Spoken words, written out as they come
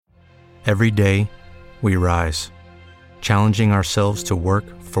Every day, we rise, challenging ourselves to work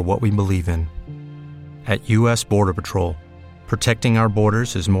for what we believe in. At U.S. Border Patrol, protecting our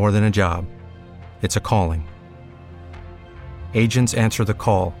borders is more than a job. It's a calling. Agents answer the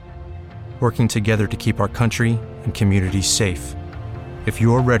call, working together to keep our country and communities safe. If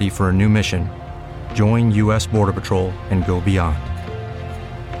you're ready for a new mission, join U.S. Border Patrol and go beyond.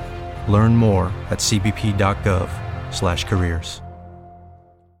 Learn more at cbp.gov/careers.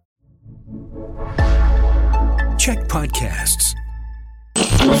 Check podcasts.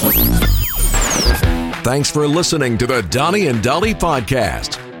 Thanks for listening to the Donnie and Dolly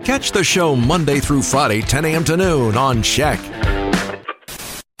podcast. Catch the show Monday through Friday, 10 a.m. to noon on Check.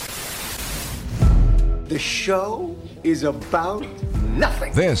 The show is about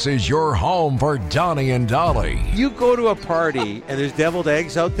nothing. This is your home for Donnie and Dolly. You go to a party and there's deviled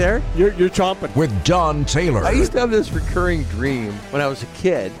eggs out there, you're chomping. With Don Taylor. I used to have this recurring dream when I was a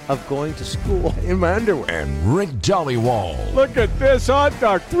kid of going to school in my underwear. And Rick Dollywall. Look at this hot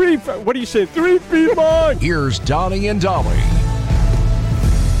dog. 3 feet long. Here's Donnie and Dolly.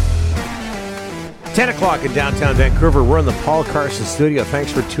 10 o'clock in downtown Vancouver. We're in the Paul Carson studio.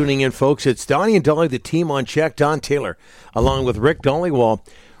 Thanks for tuning in, folks. It's Donnie and Dolly, the team on Check. Don Taylor, along with Rick Dollywall.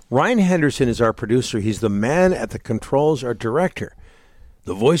 Ryan Henderson is our producer. He's the man at the controls, our director.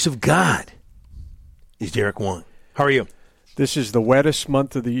 The voice of God is Derek Wong. How are you? This is the wettest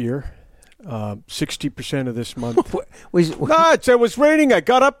month of the year. 60% of this month. It was raining. I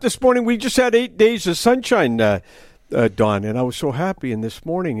got up this morning. We just had 8 days of sunshine, Don, and I was so happy. And this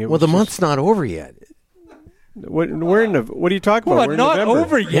morning, the month's not over yet. What are you talking about? We're not November.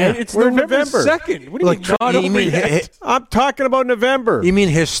 over yet. Yeah. It's November 2nd. What do you mean not over yet? I'm talking about November. You mean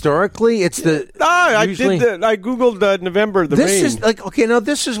historically? It's the... I Googled November, the rain.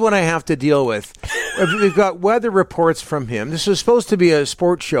 This is what I have to deal with. We've got weather reports from him. This is supposed to be a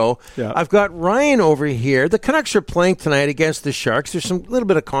sports show. Yeah. I've got Ryan over here. The Canucks are playing tonight against the Sharks. There's some little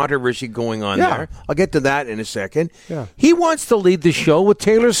bit of controversy going on there. I'll get to that in a second. Yeah. He wants to lead the show with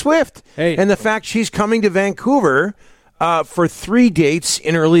Taylor Swift and the fact she's coming to Vancouver for 3 dates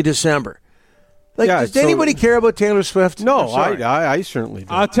in early December. Does anybody care about Taylor Swift? No, I certainly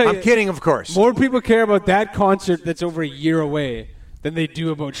do. I'll tell you. I'm kidding, of course. More people care about that concert that's over a year away than they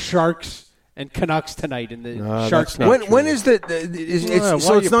do about Sharks and Canucks tonight in the Sharks. When is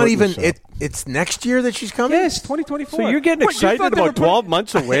it's not even it's next year that she's coming? Yes, 2024. So you're getting excited about 12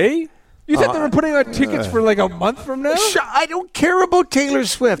 months away? You thought they were putting out tickets for like a month from now? I don't care about Taylor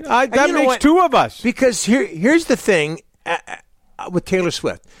Swift. That makes two of us. Because here's the thing with Taylor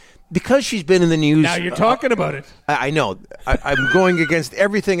Swift. Because she's been in the news. Now you're talking about it. I know. I'm going against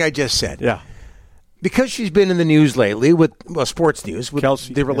everything I just said. Yeah. Because she's been in the news lately with sports news, with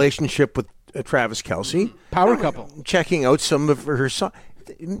Kelsey, the relationship with Travis Kelce. Power couple. Checking out some of her songs.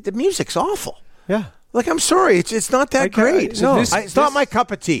 The music's awful. Yeah. I'm sorry. It's not that great. It's not my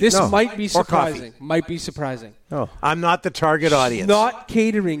cup of tea. This might be Or coffee. surprising. Might be surprising. Oh. I'm not the target audience. Not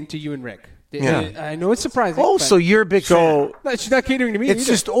catering to you and Rick. Yeah. I know it's surprising. Oh, so you're a big fan. No, she's not catering to me. It's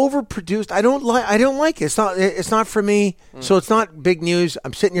either. just overproduced. I don't like it. It's not for me. So it's not big news.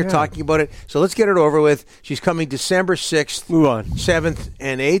 I'm sitting here talking about it. So let's get it over with. She's coming December 6th, Move on. 7th,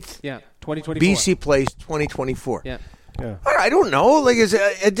 and 8th. Yeah, 2024. BC Place 2024. Yeah. I don't know.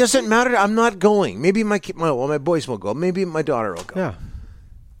 It doesn't matter. I'm not going. Maybe my boys will go. Maybe my daughter will go.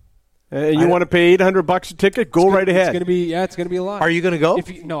 Yeah. You want to pay $800 a ticket? Go right ahead. It's going to be a lot. Are you going to go?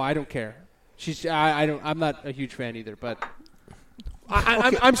 No, I don't care. I'm not a huge fan either, but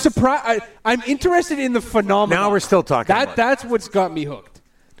I'm surprised. I'm interested in the phenomenon. Now we're still talking. That's what's got me hooked.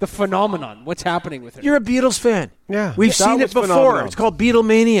 The phenomenon. What's happening with it? You're a Beatles fan. Yeah, we've seen it before. Phenomenal. It's called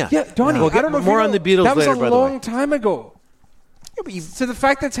Beatlemania. Yeah, Donnie. We'll get I don't know more if on the Beatles that later. That was a long time ago. Yeah, but so the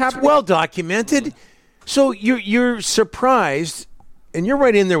fact that's happening. It's well documented. So you're surprised, and you're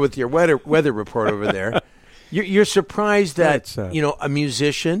right in there with your weather report over there. You're surprised that a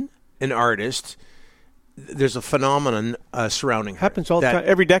musician, an artist, there's a phenomenon surrounding her. Happens all the time,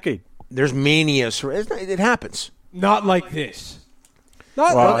 every decade. There's mania. It happens. Not like this.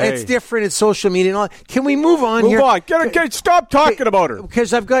 It's different. It's social media and all. Can we move on here? Move on. Stop talking about her.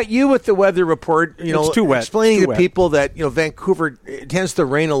 Because I've got you with the weather report. It's too wet. Explaining to people that Vancouver tends to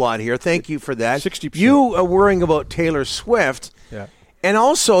rain a lot here. Thank you for that. 60%. You are worrying about Taylor Swift. Yeah. And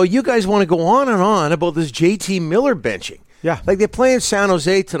also, you guys want to go on and on about this JT Miller benching. Yeah. Like they play in San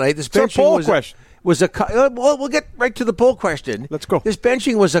Jose tonight. This benching it's a poll question. was well, we'll get right to the poll question. Let's go. This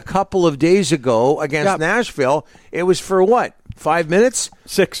benching was a couple of days ago against Nashville. It was for what? 5 minutes?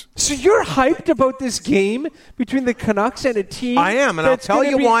 6. So you're hyped about this game between the Canucks and a team? I am, and I'll tell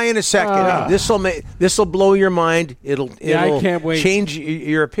you why in a second. This will blow your mind. It'll I can't wait. Change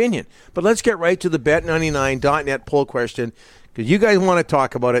your opinion. But let's get right to the Bet99.net poll question, because you guys want to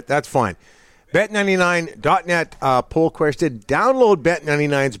talk about it. That's fine. Bet99.net poll question. Download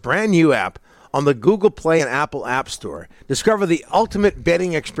Bet99's brand new app on the Google Play and Apple App Store. Discover the ultimate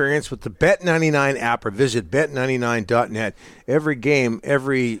betting experience with the Bet99 app, or visit Bet99.net. Every game,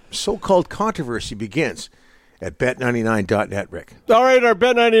 every so-called controversy begins at Bet99.net, Rick. All right, our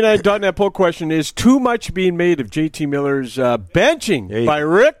Bet99.net poll question is too much being made of JT Miller's benching by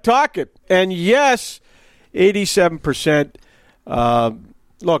Rick Tocchet. And yes, 87%.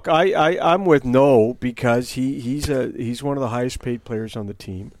 Look, I'm with no, because he's one of the highest paid players on the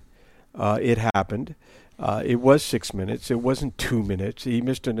team. It happened. It was 6 minutes. It wasn't 2 minutes. He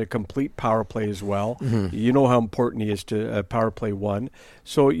missed a complete power play as well. Mm-hmm. You know how important he is to power play one.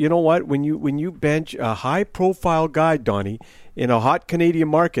 So you know what? When you bench a high-profile guy, Donnie, in a hot Canadian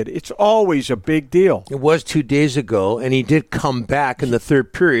market, it's always a big deal. It was 2 days ago, and he did come back in the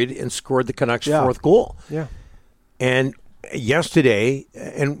third period and scored the Canucks' fourth goal. Yeah. And yesterday,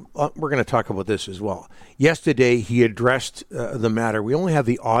 and we're going to talk about this as well. Yesterday, he addressed the matter. We only have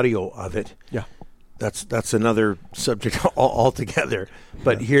the audio of it. Yeah, that's another subject altogether.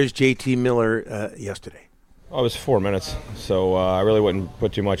 But here's JT Miller yesterday. It was 4 minutes, so I really wouldn't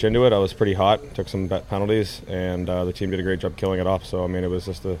put too much into it. I was pretty hot, took some penalties, and the team did a great job killing it off. So I mean, it was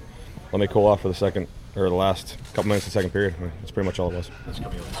just let me cool off for the last couple minutes of the second period. I mean, that's pretty much all it was. It's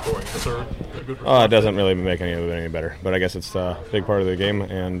coming up and scoring. Is there a good it doesn't really make any of it any better, but I guess it's a big part of the game,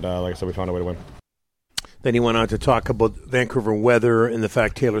 and like I said, we found a way to win. Then he went on to talk about Vancouver weather and the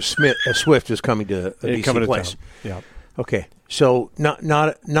fact Taylor Swift is coming to BC Place. Yeah. Okay. So not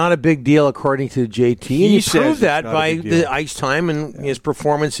a big deal according to JT. He and he proved that by the ice time and his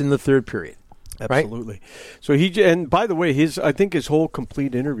performance in the third period. Absolutely. Right? So and by the way, I think his whole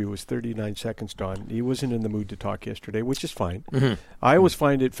complete interview was 39 seconds, Don. He wasn't in the mood to talk yesterday, which is fine. Mm-hmm. I always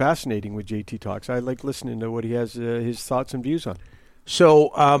find it fascinating when JT talks. I like listening to what he has his thoughts and views on.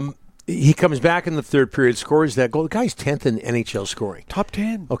 So he comes back in the third period, scores that goal. The guy's 10th in NHL scoring. Top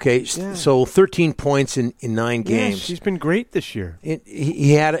 10. Okay, so 13 points in 9 games. Yes, he's been great this year.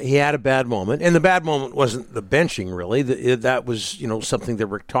 He had a bad moment, and the bad moment wasn't the benching, really. That was something that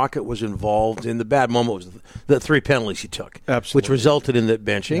Rick Tocchet was involved in. The bad moment was the 3 penalties he took, absolutely, which resulted in the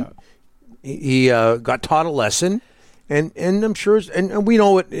benching. Yeah. He got taught a lesson, and I'm sure, and we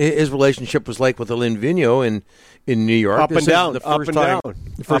know what his relationship was like with Alain Vigneault in New York. Up and down. The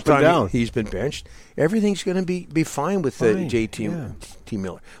first time he's been benched. Everything's going to be fine with JT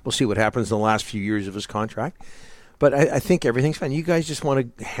Miller. We'll see what happens in the last few years of his contract. But I think everything's fine. You guys just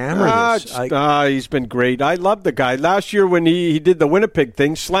want to hammer this. He's been great. I love the guy. Last year when he did the Winnipeg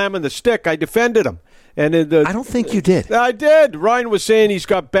thing, slamming the stick, I defended him. And I don't think you did. I did. Ryan was saying he's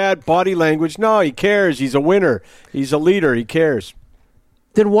got bad body language. No, he cares. He's a winner. He's a leader. He cares.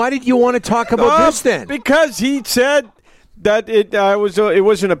 Then why did you want to talk about this then? Because he said that it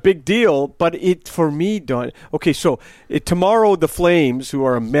wasn't a big deal, but for me, Don. Okay, so tomorrow the Flames, who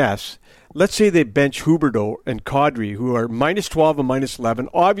are a mess, let's say they bench Huberdeau and Kadri, who are -12 and -11,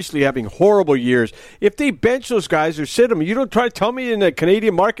 obviously having horrible years. If they bench those guys or sit them, you don't try to tell me in the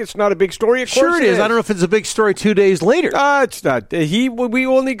Canadian market it's not a big story. Of course sure it is. I don't know if it's a big story 2 days later. It's not. We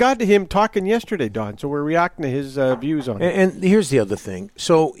only got to him talking yesterday, Don, so we're reacting to his views on it. And here's the other thing.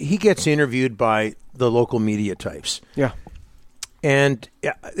 So he gets interviewed by the local media types. Yeah. And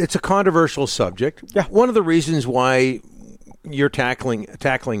it's a controversial subject. Yeah. One of the reasons why you're tackling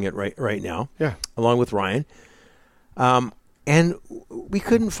it right now, along with Ryan, and we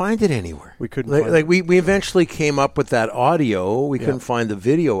couldn't find it anywhere. We couldn't find it. We eventually came up with that audio. We couldn't find the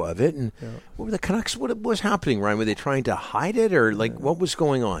video of it. And what were the Canucks? What was happening, Ryan? Were they trying to hide it, or what was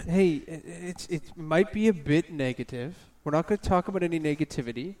going on? Hey, it might be a bit negative. We're not going to talk about any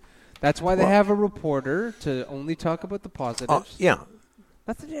negativity. That's why they have a reporter to only talk about the positives.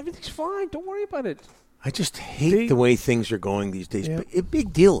 Everything's fine. Don't worry about it. I just hate the way things are going these days. But a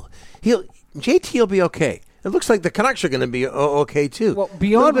big deal. JT will be okay. It looks like the Canucks are going to be okay too. Well,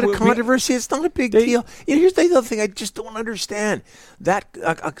 beyond a little bit of controversy, it's not a big deal. Here's the other thing I just don't understand. That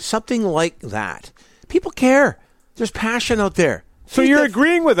something like that, people care. There's passion out there. So you're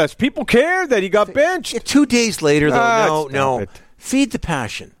agreeing with us? People care that he got benched. 2 days later, though. No. Feed the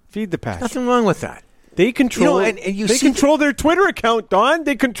passion. Feed the passion. Nothing wrong with that. They control. They control their Twitter account, Don.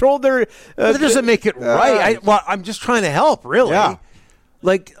 They control their. That doesn't make it right. I'm just trying to help, really. Yeah.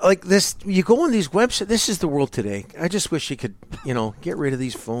 Like this, you go on these websites. This is the world today. I just wish you could, get rid of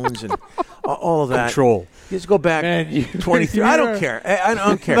these phones and all of that. Control. Just go back 23. I don't care. I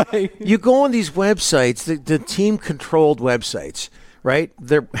don't care. You go on these websites, the team-controlled websites, right?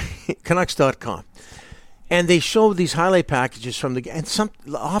 They're Canucks.com. And they show these highlight packages from the game.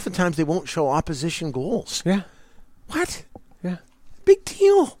 And oftentimes they won't show opposition goals. Yeah. What? Yeah. Big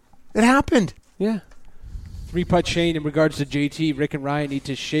deal. It happened. Yeah. 3-putt Shane in regards to JT. Rick and Ryan need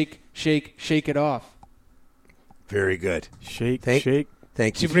to shake it off. Very good. Shake. Thank you.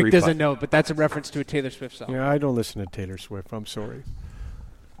 See, Rick doesn't know, but that's a reference to a Taylor Swift song. Yeah, I don't listen to Taylor Swift. I'm sorry.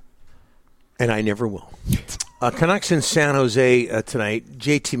 And I never will. Canucks in San Jose tonight.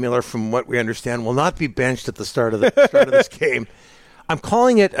 JT Miller, from what we understand, will not be benched at the start of this game. I'm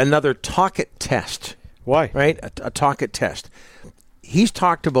calling it another Tocchet test. Why? Right? A Tocchet test. He's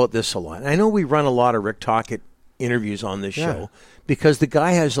talked about this a lot. And I know we run a lot of Rick Tocchet interviews on this show because the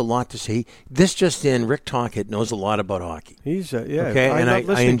guy has a lot to say. This just in, Rick Tocchet knows a lot about hockey. He's okay, and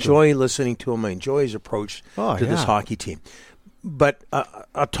I enjoy listening to him. I enjoy his approach to this hockey team. But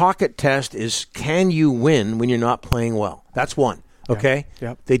a Tocchet test is, can you win when you're not playing well? That's one. Okay?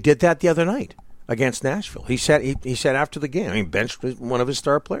 Yep. They did that the other night against Nashville. He said after the game, benched one of his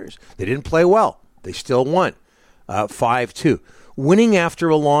star players. They didn't play well. They still won 5-2. Winning after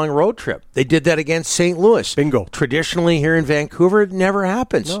a long road trip. They did that against St. Louis. Bingo. Traditionally here in Vancouver, it never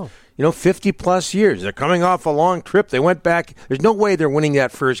happens. No. 50-plus years. They're coming off a long trip. They went back. There's no way they're winning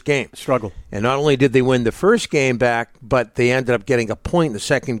that first game. Struggle. And not only did they win the first game back, but they ended up getting a point. The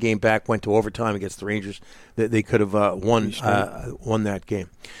second game back went to overtime against the Rangers. They could have won that game.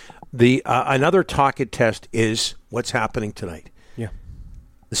 Another Tocchet test is what's happening tonight. Yeah.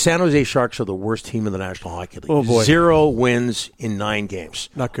 The San Jose Sharks are the worst team in the National Hockey League. Oh, boy. 0 wins in 9 games.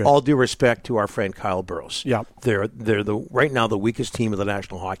 Not good. All due respect to our friend Kyle Burrows. Yeah. They're right now the weakest team in the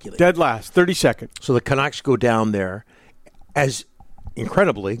National Hockey League. Dead last, 32nd. So the Canucks go down there as,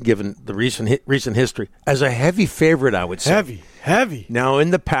 incredibly, given the recent history, as a heavy favorite, I would say. Heavy. Now,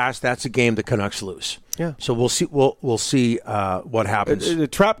 in the past, that's a game the Canucks lose. Yeah. So we'll see. We'll see what happens. The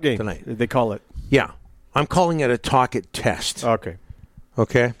trap game tonight. They call it. Yeah, I'm calling it a Tocchet test.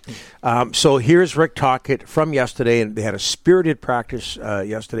 Okay. So here's Rick Tocchet from yesterday, and they had a spirited practice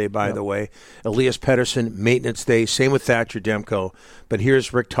yesterday, by the way. Elias Pettersson, maintenance day, same with Thatcher Demko. But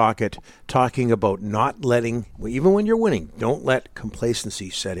here's Rick Tocchet talking about not letting, even when you're winning, don't let complacency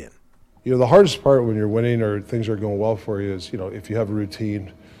set in. The hardest part when you're winning or things are going well for you is, if you have a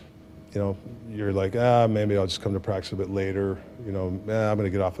routine, you're like, maybe I'll just come to practice a bit later. I'm going to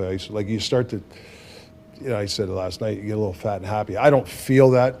get off the ice. Like you start to... I said it last night, you get a little fat and happy. I don't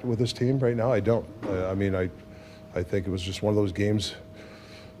feel that with this team right now. I don't. I think it was just one of those games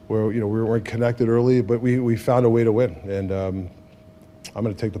where, we weren't connected early, but we found a way to win. And I'm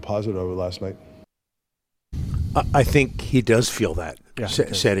going to take the positive of it last night. I think he does feel that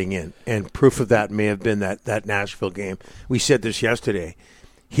setting in. And proof of that may have been that Nashville game. We said this yesterday.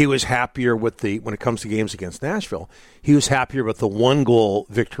 He was happier when it comes to games against Nashville, he was happier with the 1-goal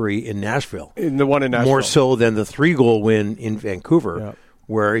victory in Nashville. More so than the 3-goal win in Vancouver,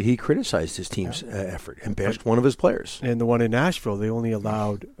 where he criticized his team's effort and benched one of his players. And the one in Nashville, they only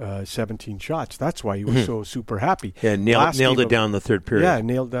allowed 17 shots. That's why he was so super happy. Yeah, nailed it down the third period. Yeah,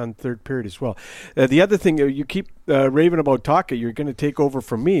 nailed down the third period as well. The other thing, you keep raving about Tocchet, you're going to take over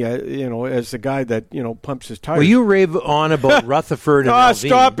from me, as the guy that, pumps his tires. Well, you rave on about Rutherford and Alvin.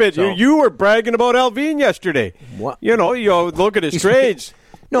 Stop it. So. You were bragging about Alvin yesterday. What? You look at his trades.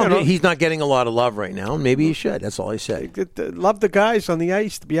 No, he's not getting a lot of love right now. Maybe he should. That's all I said. Love the guys on the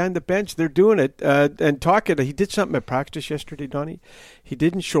ice, behind the bench. They're doing it. And Tocchet, he did something at practice yesterday, Donnie. He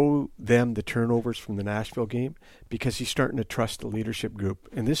didn't show them the turnovers from the Nashville game because he's starting to trust the leadership group.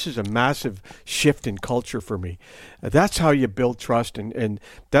 And this is a massive shift in culture for me. That's how you build trust, and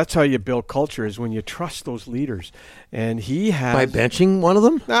that's how you build culture, is when you trust those leaders. And he has... By benching one of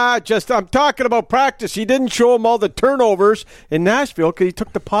them? I'm talking about practice. He didn't show him all the turnovers in Nashville because he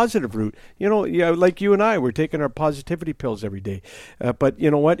took the positive route. Like you and I, we're taking our positivity pills every day. But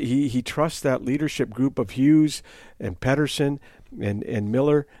you know what? He trusts that leadership group of Hughes and Pettersson and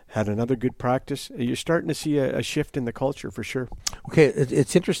Miller. Had another good practice. You're starting to see a shift in the culture for sure. Okay,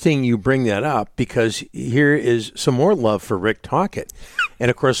 it's interesting you bring that up because here is some more love for Rick Tocchet.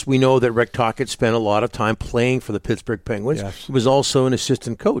 And, of course, we know that Rick Tocchet spent a lot of time playing for the Pittsburgh Penguins. Yes. He was also an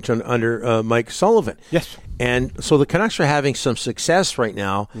assistant coach under Mike Sullivan. Yes. And so the Canucks are having some success right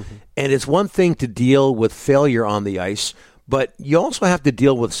now, and it's one thing to deal with failure on the ice, but you also have to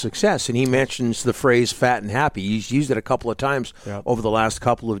deal with success. And he mentions the phrase fat and happy. He's used it a couple of times over the last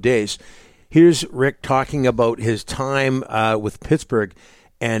couple of days. Here's Rick talking about his time with Pittsburgh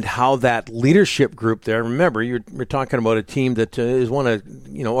and how that leadership group there. Remember, we're talking about a team that is one of,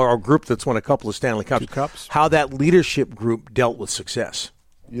 or a group that's won a couple of Stanley Cups. 2 cups. How that leadership group dealt with success.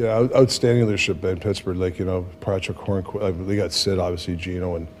 Yeah, outstanding leadership in Pittsburgh. Patrick Hornquist. They got Sid, obviously,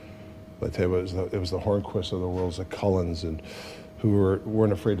 Gino, and I tell you, it was the Hornquist of the world, the Cullens, and who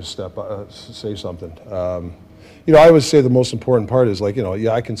weren't afraid to say something. I always say the most important part is I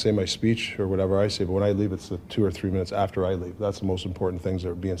can say my speech or whatever I say, but when I leave, it's the 2 or 3 minutes after I leave. That's the most important things that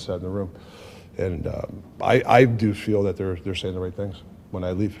are being said in the room, and I do feel that they're saying the right things when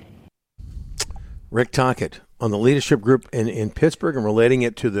I leave. Rick Tocchet on the leadership group in Pittsburgh and relating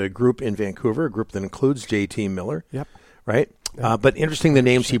it to the group in Vancouver, a group that includes J.T. Miller. Yep. Right? But interesting the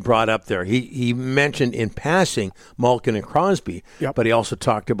names he brought up there. He mentioned in passing Malkin and Crosby, but he also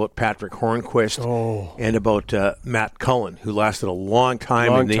talked about Patrick Hornquist and about Matt Cullen, who lasted a long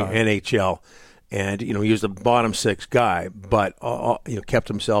time in the NHL. And, he was the bottom 6 guy, but, kept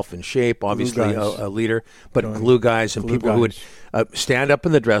himself in shape, obviously a leader, but glue guys and people who would stand up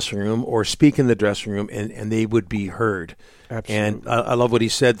in the dressing room or speak in the dressing room, and they would be heard. Absolutely. And I love what he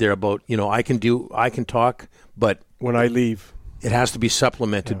said there about, I can talk, but when I leave, it has to be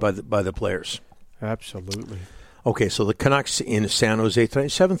supplemented by the players. Absolutely. Okay, so the Canucks in San Jose tonight,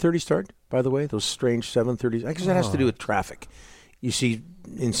 7:30 start, by the way, those strange 7:30s. I guess it has to do with traffic. You see,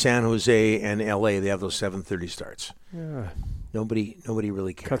 in San Jose and L.A., they have those 7:30 starts. Yeah. Nobody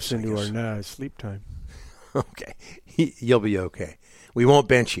really cares. Cuts into our sleep time. Okay. You'll be okay. We won't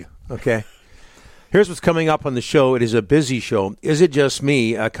bench you, okay? Here's what's coming up on the show. It is a busy show. Is It Just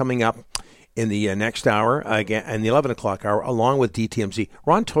Me coming up in the next hour, again, in the 11 o'clock hour, along with DTMZ.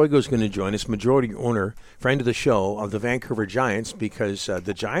 Ron Toigo is going to join us, majority owner, friend of the show, of the Vancouver Giants, because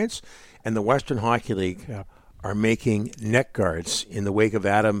the Giants and the Western Hockey League are making net guards in the wake of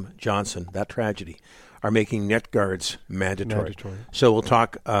Adam Johnson, that tragedy, are making net guards mandatory. So we'll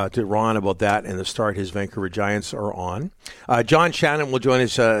talk to Ron about that and the start his Vancouver Giants are on. John Shannon will join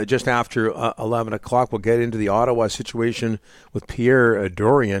us just after 11 o'clock. We'll get into the Ottawa situation with Pierre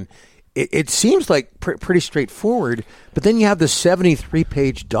Dorion. It seems like pretty straightforward, but then you have the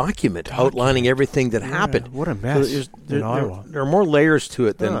 73-page document outlining everything that happened. What a mess in Iowa. There are more layers to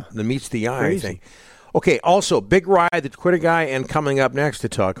it than meets the eye, Crazy. I think. Okay, also, Big Rye, the Twitter guy, and coming up next to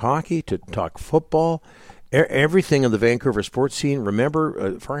talk hockey, to talk football, everything in the Vancouver sports scene. Remember,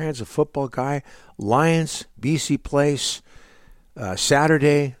 Farhan's a football guy. Lions, BC Place,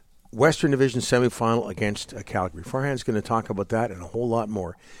 Saturday, Western Division semifinal against Calgary. Farhan's going to talk about that and a whole lot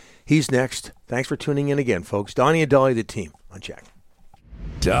more. He's next. Thanks for tuning in again, folks. Donnie and Dolly, the team, on Check.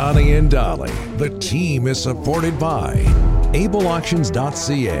 Donnie and Dolly, the team is supported by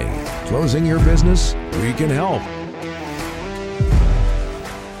ableauctions.ca. Closing your business? We can help.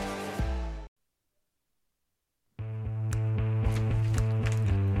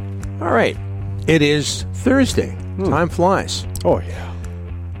 All right. It is Thursday. Time flies. Oh, yeah.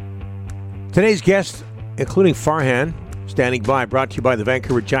 Today's guest, including Farhan, standing by, brought to you by the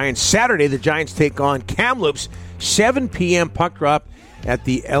Vancouver Giants. Saturday, the Giants take on Kamloops, 7 p.m. puck drop at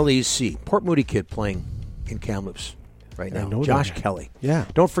the LEC. Port Moody kid playing in Kamloops right now. Josh Kelly. Yeah.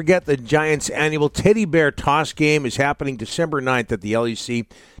 Don't forget the Giants' annual Teddy Bear Toss game is happening December 9th at the LEC.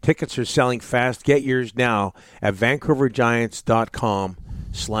 Tickets are selling fast. Get yours now at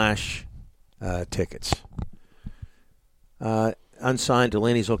vancouvergiants.com/tickets. Unsigned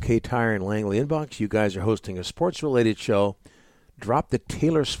Delaney's OK Tire and Langley Inbox. You guys are hosting a sports-related show. Drop the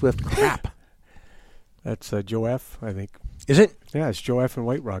Taylor Swift crap. That's Joe F., I think. Is it? Yeah, it's Joe F. in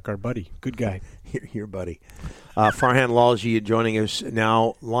White Rock, our buddy. Good guy. Your buddy. Farhan Lalji joining us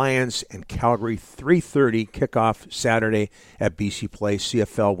now. Lions and Calgary, 3:30 kickoff Saturday at BC Place,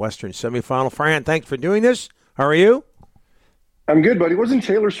 CFL Western semifinal. Farhan, thanks for doing this. How are you? I'm good, buddy. Wasn't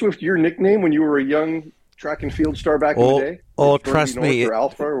Taylor Swift your nickname when you were a young track and field star back in the day? Trust me. Or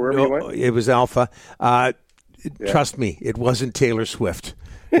Alpha or wherever you went? It was Alpha. Trust me, it wasn't Taylor Swift.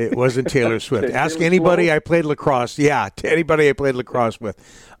 It wasn't Taylor Swift. Ask Taylor anybody Swift? I played lacrosse. Yeah, to anybody I played lacrosse with.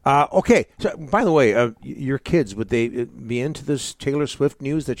 Okay. So, by the way, your kids, would they be into this Taylor Swift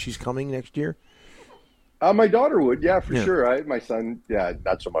news that she's coming next year? My daughter would, for sure. My son,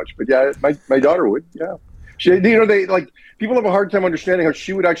 not so much. But my daughter would, She, they people have a hard time understanding how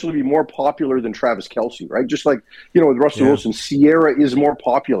she would actually be more popular than Travis Kelce, right? Just like, with Russell Wilson, Sierra is more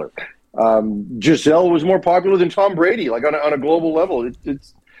popular. Giselle was more popular than Tom Brady, like on a global level.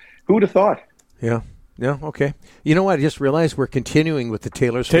 It's who would have thought? Yeah, okay. You know what? I just realized we're continuing with the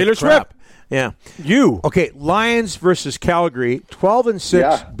Taylor Swift. Taylor Swift. Yeah. You. Okay, Lions versus Calgary,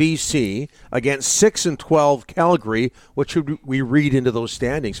 12-6 BC against 6-12 Calgary. What should we read into those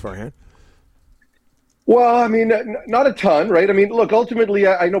standings, Farhan? Well, I mean, not a ton, right? I mean, look, ultimately,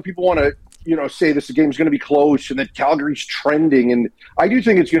 I know people want to, say this game's going to be close and that Calgary's trending. And I do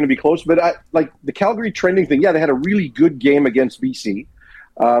think it's going to be close, but like the Calgary trending thing, yeah, they had a really good game against BC.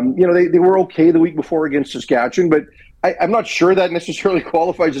 They were okay the week before against Saskatchewan, but I'm not sure that necessarily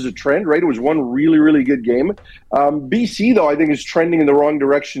qualifies as a trend, right? It was one really, really good game. BC, though, I think is trending in the wrong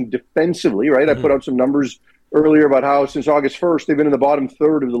direction defensively, right? I put out some numbers earlier about how since August 1st, they've been in the bottom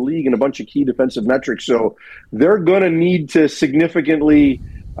third of the league in a bunch of key defensive metrics. So they're going to need to significantly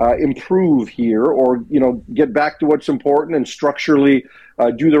improve here or, get back to what's important and structurally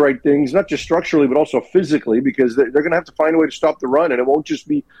do the right things, not just structurally, but also physically, because they're going to have to find a way to stop the run. And it won't just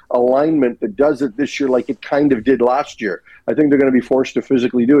be alignment that does it this year like it kind of did last year. I think they're going to be forced to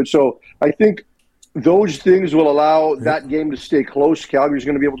physically do it. So I think those things will allow that game to stay close. Calgary's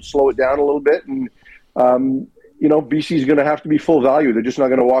going to be able to slow it down a little bit. And, BC's going to have to be full value. They're just not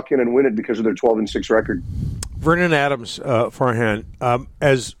going to walk in and win it because of their 12-6 record. Vernon Adams, Farhan,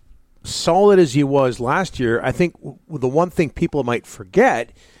 as solid as he was last year, I think the one thing people might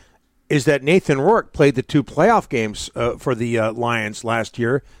forget is that Nathan Rourke played the 2 playoff games for the Lions last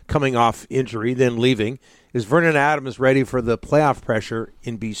year, coming off injury, then leaving. Is Vernon Adams ready for the playoff pressure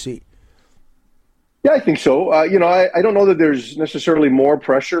in BC? Yeah, I think so. I don't know that there's necessarily more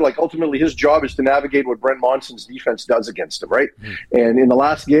pressure. Like, ultimately, his job is to navigate what Brent Monson's defense does against him, right? And in the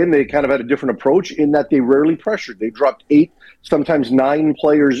last game, they kind of had a different approach in that they rarely pressured. They dropped 8, sometimes 9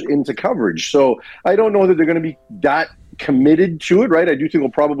 players into coverage. So I don't know that they're going to be that committed to it, right? I do think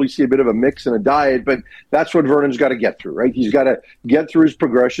we'll probably see a bit of a mix and a diet, but that's what Vernon's got to get through, right? He's got to get through his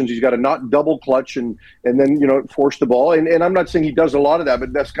progressions. He's got to not double clutch and then, force the ball. And I'm not saying he does a lot of that,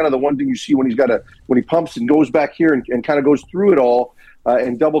 but that's kind of the one thing you see when he pumps and goes back here and kind of goes through it all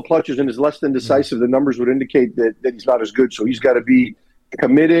and double clutches and is less than decisive. The numbers would indicate that he's not as good. So he's got to be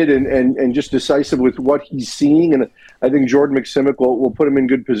committed and just decisive with what he's seeing. And I think Jordan McSimic will put him in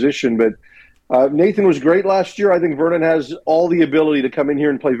good position, but Nathan was great last year. I think Vernon has all the ability to come in here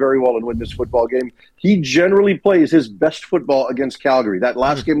and play very well and win this football game. He generally plays his best football against Calgary. That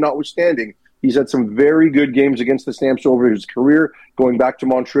last game notwithstanding, he's had some very good games against the Stamps over his career. Going back to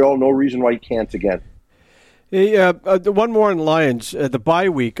Montreal, no reason why he can't again. Hey, one more on Lions, the bye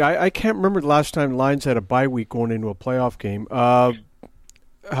week. I can't remember the last time Lions had a bye week going into a playoff game.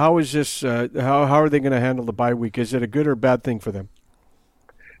 How is this? How are they going to handle the bye week? Is it a good or bad thing for them?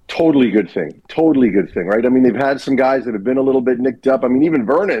 Totally good thing, right? I mean, they've had some guys that have been a little bit nicked up. I mean, even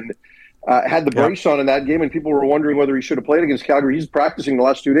Vernon had the brace on in that game, and people were wondering whether he should have played against Calgary. He's practicing the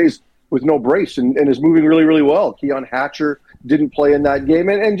last 2 days with no brace and is moving really, really well. Keon Hatcher didn't play in that game.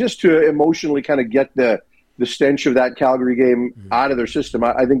 And just to emotionally kind of get the stench of that Calgary game out of their system,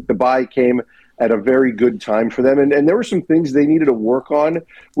 I think the bye came at a very good time for them. And there were some things they needed to work on,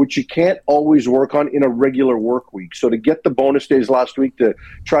 which you can't always work on in a regular work week. So to get the bonus days last week to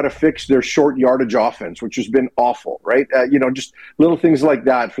try to fix their short yardage offense, which has been awful, right? Just little things like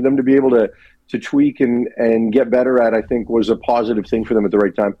that for them to be able to tweak and get better at, I think was a positive thing for them at the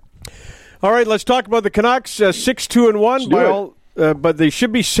right time. All right, let's talk about the Canucks. 6-2-1 by all. But they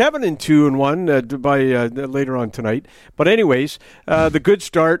should be 7-2-1 by later on tonight. But anyways, the good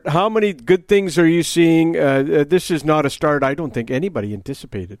start. How many good things are you seeing? This is not a start I don't think anybody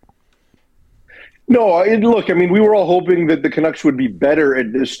anticipated. No, look, I mean, we were all hoping that the Canucks would be better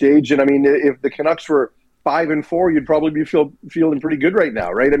at this stage. And I mean, if the Canucks were 5-4, you'd probably be feeling pretty good right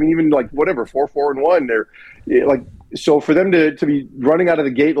now, right? I mean, even like 4-4-1, they're like. So for them to be running out of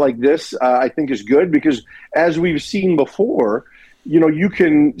the gate like this, I think is good because as we've seen before, you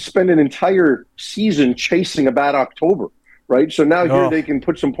can spend an entire season chasing a bad October, right? So now here they can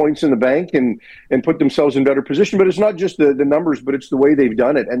put some points in the bank and put themselves in better position. But it's not just the numbers, but it's the way they've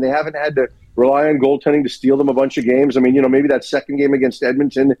done it. And they haven't had to rely on goaltending to steal them a bunch of games. I mean, maybe that second game against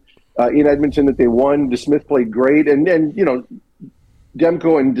Edmonton, in Edmonton that they won, DeSmith played great. And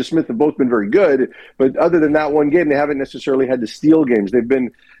Demko and DeSmith have both been very good, but other than that one game, they haven't necessarily had to steal games. They've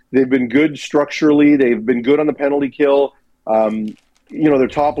been good structurally. They've been good on the penalty kill. Their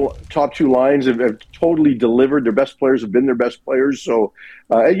top 2 lines have totally delivered. Their best players have been their best players. So,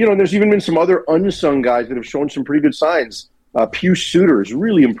 and there's even been some other unsung guys that have shown some pretty good signs. Pius Suter has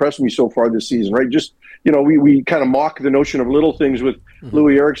really impressed me so far this season, right? Just, we kind of mock the notion of little things with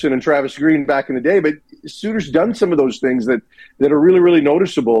Louis Eriksson and Travis Green back in the day, but Suter's done some of those things that are really, really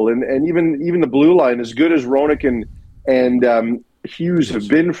noticeable. And even the blue line, as good as Roenick and Hughes have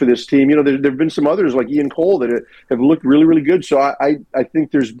been for this team, there have been some others like Ian Cole that have looked really, really good. So I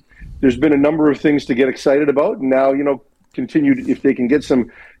think there's been a number of things to get excited about. And now, continued, if they can get some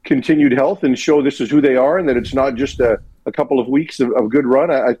continued health and show this is who they are and that it's not just a a couple of weeks of good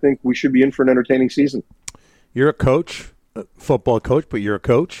run, I think we should be in for an entertaining season. You're a coach, a football coach, but you're a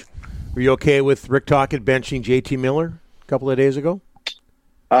coach. Were you okay with Rick Tocchet benching JT Miller a couple of days ago?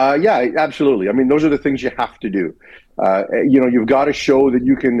 Yeah, absolutely. I mean, those are the things you have to do. You've got to show that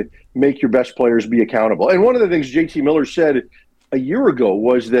you can make your best players be accountable. And one of the things JT Miller said a year ago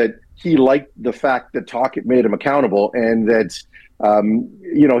was that he liked the fact that Tocchet made him accountable and that,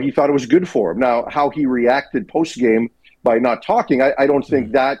 he thought it was good for him. Now, how he reacted post-game by not talking, I don't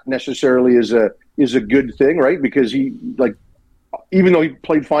think that necessarily is a good thing, right? Because he, even though he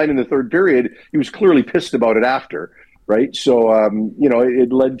played fine in the third period, he was clearly pissed about it after. Right, so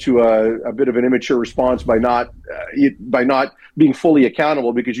it led to a bit of an immature response by not being fully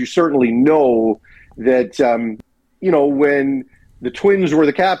accountable, because you certainly know that when the Twins were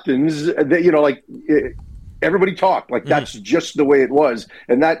the captains, that everybody talked that's just the way it was,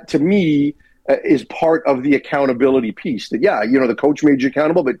 and that to me is part of the accountability piece. That the coach made you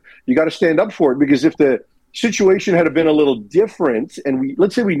accountable, but you got to stand up for it, because if the situation had been a little different, and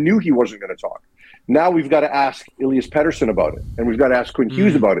let's say we knew he wasn't going to talk. Now we've got to ask Elias Pettersson about it, and we've got to ask Quinn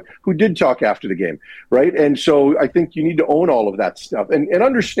Hughes about it, who did talk after the game, right? And so I think you need to own all of that stuff and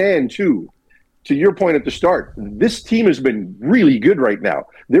understand, too, to your point at the start, this team has been really good right now.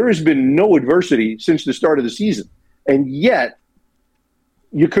 There has been no adversity since the start of the season, and yet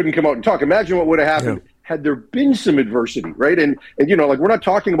you couldn't come out and talk. Imagine what would have happened had there been some adversity, right? And we're not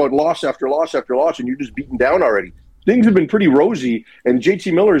talking about loss after loss after loss, and you're just beaten down already. Things have been pretty rosy, and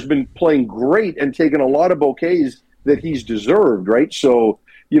JT Miller has been playing great and taken a lot of bouquets that he's deserved, right? So,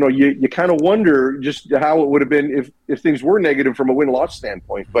 you kind of wonder just how it would have been if things were negative from a win-loss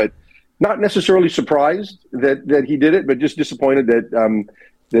standpoint, but not necessarily surprised that he did it, but just disappointed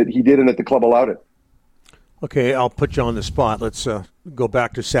that he did and that the club allowed it. Okay, I'll put you on the spot. Let's go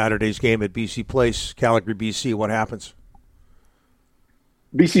back to Saturday's game at BC Place, Calgary, BC. What happens?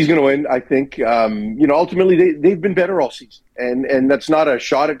 BC's going to win, I think. Ultimately, they've been better all season. And that's not a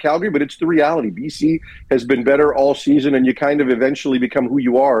shot at Calgary, but it's the reality. BC has been better all season, and you kind of eventually become who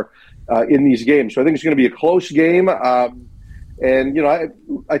you are in these games. So I think it's going to be a close game. I think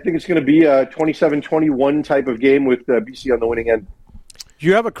it's going to be a 27-21 type of game with BC on the winning end. Do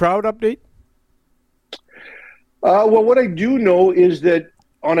you have a crowd update? Well, what I do know is that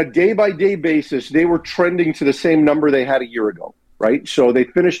on a day-by-day basis, they were trending to the same number they had a year ago. Right, so they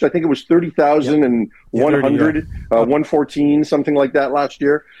finished, I think it was 30,100, 114, something like that last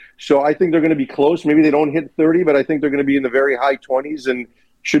year. So I think they're going to be close. Maybe they don't hit 30, but I think they're going to be in the very high 20s, and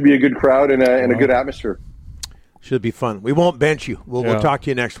should be a good crowd and a good atmosphere. Should be fun. We won't bench you. We'll talk to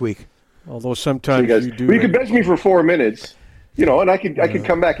you next week. Although sometimes you do. Well, you could bench me for 4 minutes, and I could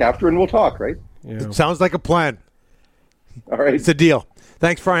come back after and we'll talk, right? Yeah. It sounds like a plan. All right, it's a deal.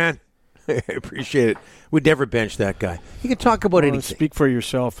 Thanks, Farhan. I appreciate it. We'd never bench that guy. You can talk about anything. Speak for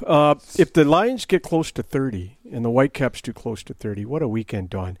yourself. If the Lions get close to 30 and the Whitecaps too close to 30, what a weekend,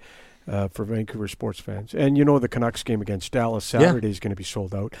 Don, for Vancouver sports fans. And the Canucks game against Dallas Saturday is going to be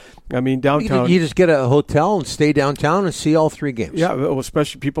sold out. I mean, downtown. You just get a hotel and stay downtown and see all three games. Yeah, well,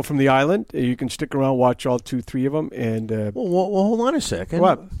 especially people from the island. You can stick around, watch all 2-3 of them. And well, hold on a second.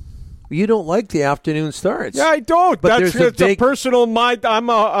 What? You don't like the afternoon starts. Yeah, I don't. But it's a personal mind.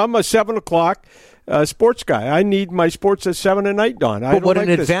 I'm a 7 o'clock sports guy. I need my sports at 7 at night, Don. But what an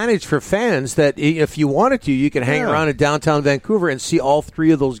advantage for fans that if you wanted to, you can hang around in downtown Vancouver and see all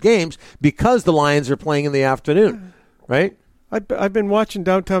three of those games because the Lions are playing in the afternoon, right? I've been watching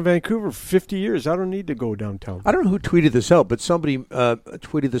downtown Vancouver for 50 years. I don't need to go downtown. I don't know who tweeted this out, but somebody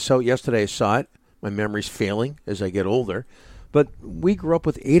tweeted this out yesterday. I saw it. My memory's failing as I get older. But we grew up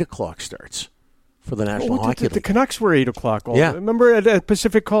with 8 o'clock starts for the National Hockey League. The Canucks were 8 o'clock all the time. Remember at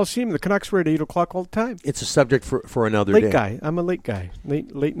Pacific Coliseum, the Canucks were at 8 o'clock all the time. It's a subject for another day. Late guy. I'm a late guy.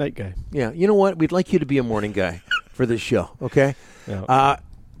 Late night guy. Yeah. You know what? We'd like you to be a morning guy for this show, okay? Yeah.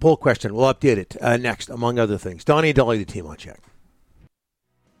 Poll question. We'll update it next, among other things. Donnie and Dolly, the team on check.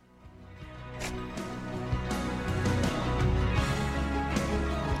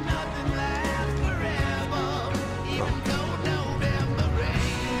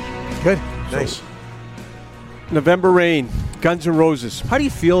 Good. Nice. November Rain, Guns N' Roses. How do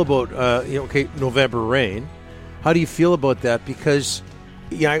you feel about, November Rain? How do you feel about that? Because,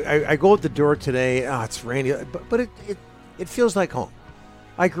 I go out the door today, it's rainy, but it feels like home.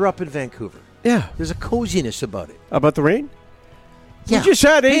 I grew up in Vancouver. Yeah. There's a coziness about it. About the rain? Yeah. We just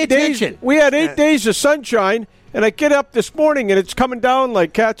had 8 days. We had 8 days of sunshine, and I get up this morning, and it's coming down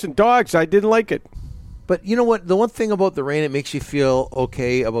like cats and dogs. I didn't like it. But you know what? The one thing about the rain, it makes you feel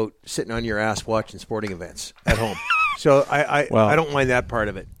okay about sitting on your ass watching sporting events at home. So I don't mind that part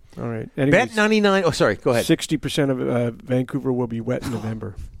of it. All right. Anyways, Bet 99. Oh, sorry. Go ahead. 60% of Vancouver will be wet in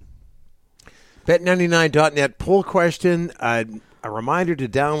November. Bet99.net poll question. A reminder to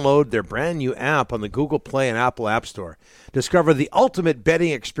download their brand new app on the Google Play and Apple App Store. Discover the ultimate betting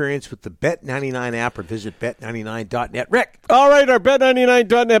experience with the Bet99 app or visit Bet99.net. Rick. All right, our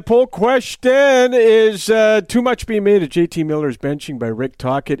Bet99.net poll question is too much being made of JT Miller's benching by Rick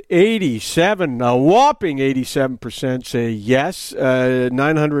Tocchet. A whopping 87% say yes.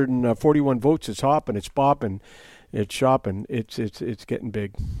 941 votes. It's hopping, it's bopping, it's shopping. It's getting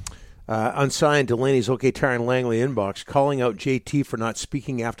big. Unsigned Delaney's OK Tire and Langley inbox calling out JT for not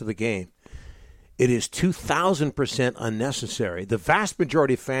speaking after the game. It is 2,000% unnecessary. The vast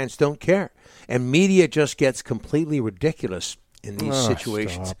majority of fans don't care. And media just gets completely ridiculous in these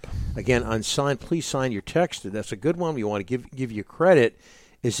situations. Stop. Again, unsigned, please sign your text. That's a good one. We want to give you credit.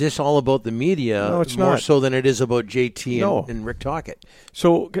 Is this all about the media more so than it is about JT and Rick Tocchet?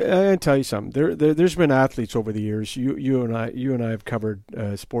 So I can tell you something. There's been athletes over the years. You and I have covered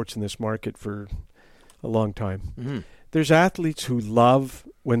sports in this market for a long time. Mm-hmm. There's athletes who love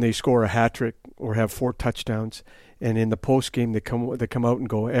when they score a hat trick or have 4 touchdowns, and in the post game they come out and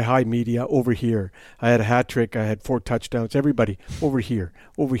go, hey, "Hi media, over here. I had a hat trick. I had 4 touchdowns. Everybody, over here,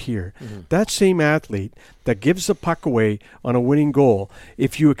 over here." Mm-hmm. That same athlete that gives the puck away on a winning goal,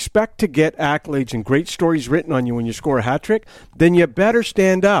 if you expect to get accolades and great stories written on you when you score a hat trick, then you better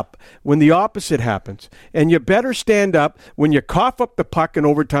stand up when the opposite happens, and you better stand up when you cough up the puck in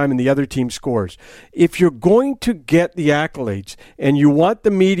overtime and the other team scores. If you're going to get the accolades and you want the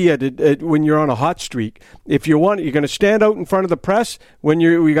media to, when you're on a hot streak, if you want, you're going to stand out in front of the press when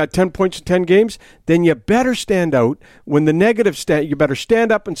we got 10 points in 10 games, then you better stand out when the negative you better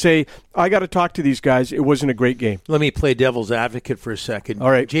stand up and say, "I got to talk to these guys. It wasn't a great game." Let me play devil's advocate for a second.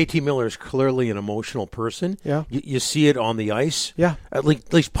 All right. JT Miller is clearly an emotional person. Yeah. You see it on the ice. Yeah. At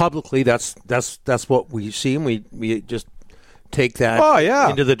least publicly, that's what we see, and we just take that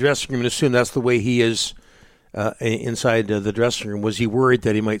into the dressing room and assume that's the way he is inside the dressing room. Was he worried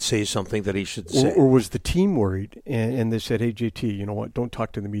that he might say something that he should say? Or was the team worried and they said, "Hey, JT, you know what, don't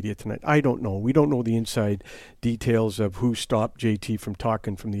talk to the media tonight"? I don't know. We don't know the inside details of who stopped JT from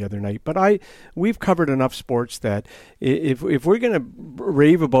talking from the other night. But we've covered enough sports that if we're going to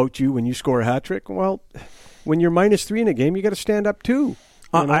rave about you when you score a hat trick, well, when you're -3 in a game, you got to stand up too.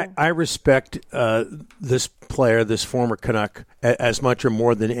 I respect this player, this former Canuck, as much or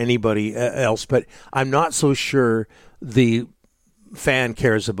more than anybody else, but I'm not so sure the fan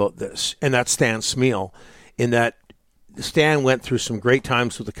cares about this, and that's Stan Smeel, in that Stan went through some great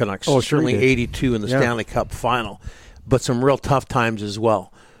times with the Canucks, certainly 82 in the Stanley Cup final, but some real tough times as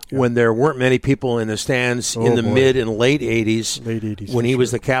well. When there weren't many people in the stands in the mid and late 80s, when he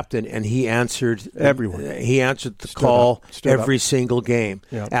was the captain, and he answered everyone. He answered the call every single game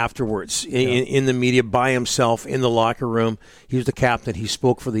afterwards in the media by himself in the locker room. He was the captain. He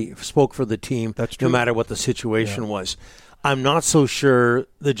spoke for the team, no matter what the situation was. I'm not so sure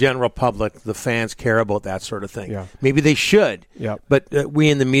the general public, the fans, care about that sort of thing. Maybe they should, but we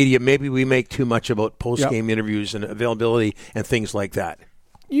in the media, maybe we make too much about post-game interviews and availability and things like that.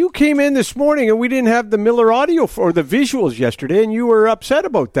 You came in this morning and we didn't have the Miller audio or the visuals yesterday, and you were upset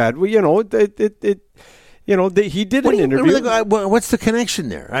about that. Well, he did an interview. What's the connection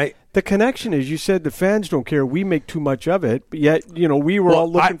there? The connection is, you said the fans don't care. We make too much of it, but yet we were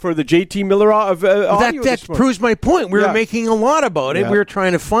all looking for the JT Miller audio. That proves my point. We were making a lot about it. We were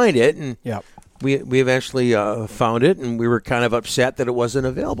trying to find it, and we eventually found it, and we were kind of upset that it wasn't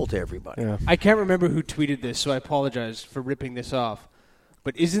available to everybody. I can't remember who tweeted this, so I apologize for ripping this off.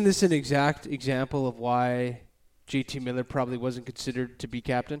 But isn't this an exact example of why JT Miller probably wasn't considered to be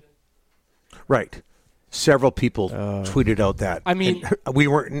captain? Right. Several people tweeted out that. I mean, and we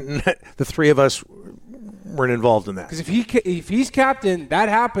weren't. The three of us weren't involved in that. Because if he's captain, that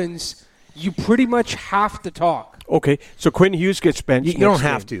happens. You pretty much have to talk. Okay, so Quinn Hughes gets benched. You don't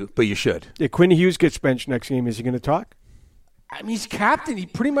have to, but you should. If Quinn Hughes gets benched next game, is he going to talk? I mean, he's captain. He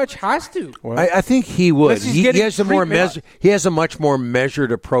pretty much has to. Well, I think he would. He has a much more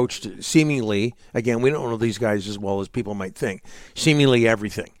measured approach to, seemingly. Again, we don't know these guys as well as people might think. Seemingly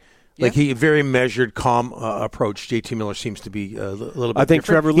everything. Like he very measured, calm approach. JT Miller seems to be a little bit. I think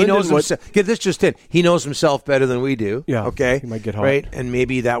different. Trevor Linden. Get this just in. He knows himself better than we do. Yeah. Okay. He might get hot. Right. And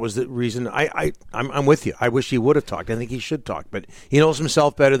maybe that was the reason. I'm with you. I wish he would have talked. I think he should talk, but he knows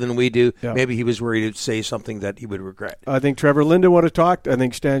himself better than we do. Yeah. Maybe he was worried to say something that he would regret. I think Trevor Linden would have talked. I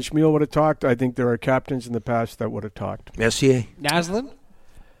think Stan Smeel would have talked. I think there are captains in the past that would have talked. Messier. Naslin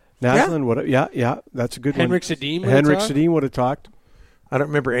would have. Yeah. That's a good one. Henrik Sedin would have talked. I don't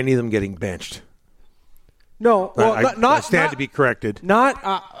remember any of them getting benched. No, well, I stand to be corrected.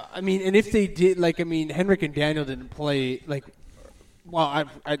 And if they did, Henrik and Daniel didn't play,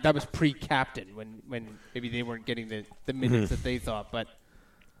 that was pre-captain when maybe they weren't getting the minutes that they thought. But,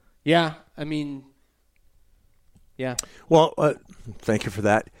 yeah, yeah. Well, thank you for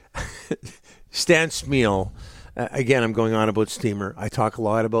that. Stan Smeal, again, I'm going on about Steamer. I talk a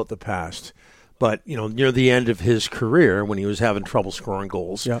lot about the past. But, near the end of his career, when he was having trouble scoring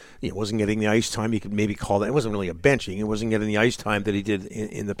goals, he wasn't getting the ice time. You could maybe call that. It wasn't really a benching. He wasn't getting the ice time that he did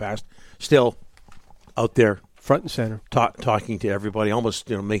in the past. Still out there. Front and center. Talking to everybody, almost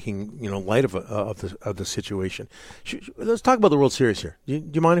making light of the situation. Let's talk about the World Series here. Do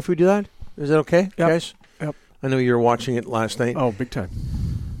you mind if we do that? Is that okay, guys? Yep. I know you were watching it last night. Oh, big time.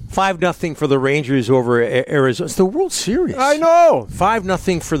 5-0 for the Rangers over Arizona. It's the World Series. I know.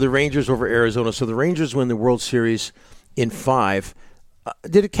 5-0 for the Rangers over Arizona. So the Rangers win the World Series in 5.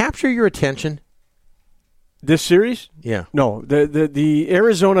 Did it capture your attention? This series? Yeah. No. The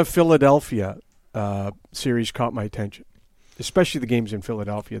Arizona-Philadelphia series caught my attention, especially the games in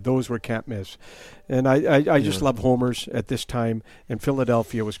Philadelphia. Those were can't miss. And I just love homers at this time, and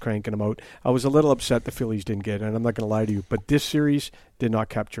Philadelphia was cranking them out. I was a little upset the Phillies didn't get it, and I'm not going to lie to you, but this series did not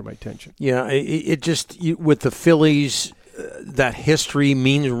capture my attention. Yeah, it just, with the Phillies, that history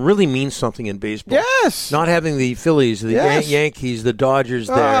really means something in baseball. Yes! Not having the Phillies, the Yankees, the Dodgers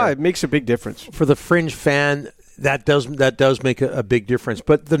there. It makes a big difference. For the fringe fan, that does make a big difference.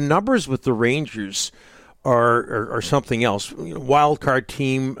 But the numbers with the Rangers are something else. Wild card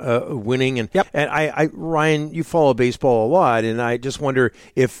team winning, and I Ryan, you follow baseball a lot, and I just wonder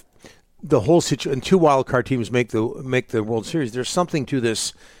if the whole situation, 2 wild card teams make the World Series. There's something to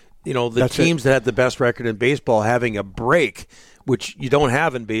this. That's teams that have the best record in baseball having a break, which you don't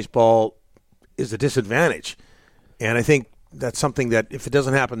have in baseball, is a disadvantage. And I think that's something that if it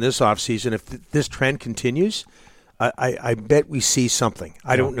doesn't happen this offseason, if this trend continues, I bet we see something.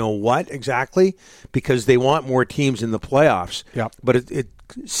 I don't know what exactly, because they want more teams in the playoffs. Yeah. But it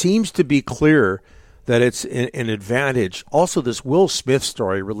seems to be clear that it's an advantage. Also, this Will Smith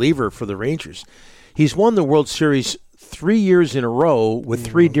story, reliever for the Rangers. He's won the World Series 3 years in a row with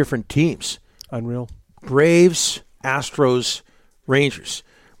 3 different teams. Unreal. Braves, Astros, Rangers.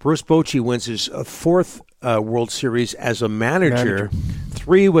 Bruce Bochy wins his 4th World Series as a manager.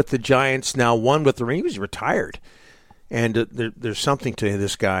 3 with the Giants, now 1 with the Rangers. He's retired. And there's something to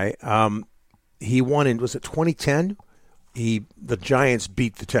this guy. He won in, was it 2010? The Giants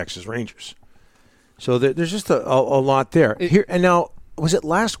beat the Texas Rangers. So there's just a lot there. Here and now, was it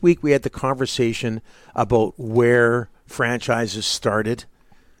last week we had the conversation about where franchises started?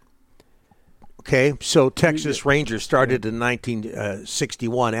 Okay, so Texas Rangers started in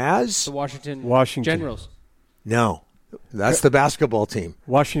 1961 as? The Washington Generals. No, that's the basketball team.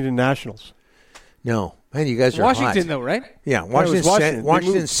 Washington Nationals. No. Man, you guys are Washington, hot. Though, right? Yeah,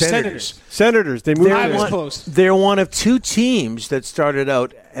 Washington Senators. Senators. They moved. Close. They're one of 2 teams that started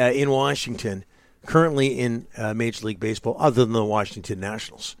out in Washington, currently in Major League Baseball, other than the Washington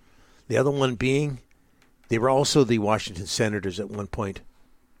Nationals. The other one being, they were also the Washington Senators at one point.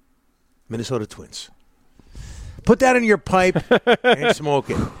 Minnesota Twins. Put that in your pipe and smoke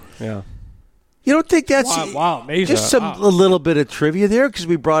it. Yeah. You don't think that's amazing. Just a little bit of trivia there because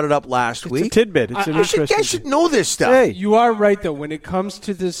we brought it up last week? It's a tidbit. It's an interesting. I should know this stuff. Hey. You are right, though. When it comes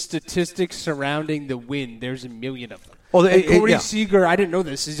to the statistics surrounding the win, there's a million of them. Oh, Corey Seager, I didn't know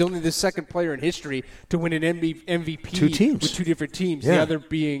this. He's only the 2nd player in history to win an MVP 2 teams. with 2 different teams. Yeah. The other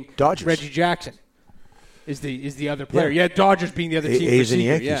being Dodgers. Reggie Jackson is the other player. Yeah, Dodgers being the other team. A's for and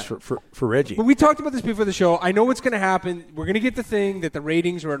Seager, Yankees for Reggie. But we talked about this before the show. I know what's going to happen. We're going to get the thing that the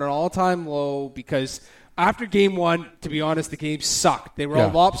ratings were at an all-time low because after Game 1, to be honest, the game sucked. They were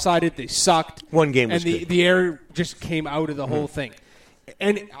all lopsided. They sucked. One game was good. The air just came out of the whole thing.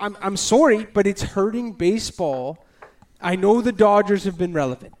 And I'm sorry, but it's hurting baseball. I know the Dodgers have been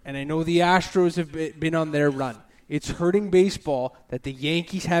relevant, and I know the Astros have been on their run. It's hurting baseball that the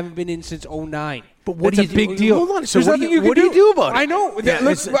Yankees haven't been in since 2009. But what That's a big deal. Hold on. So there's nothing you can do about it? I know. Yeah,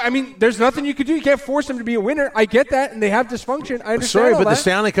 Look, I mean, there's nothing you can do. You can't force them to be a winner. I get that, and they have dysfunction. I understand. Sorry, but that. the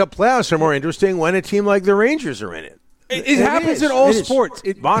Stanley Cup playoffs are more interesting when a team like the Rangers are in it. It happens in all sports.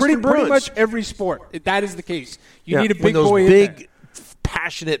 Pretty Bruins. much every sport. That is the case. You need a big when those boy big, in there.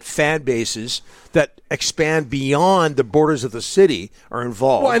 passionate fan bases that expand beyond the borders of the city are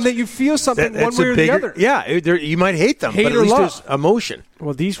involved. Well, and that you feel something one way or the other. Yeah, you might hate them, but at least there's emotion.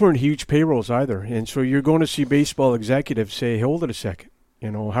 Well, these weren't huge payrolls either, and so you're going to see baseball executives say, hold it a second.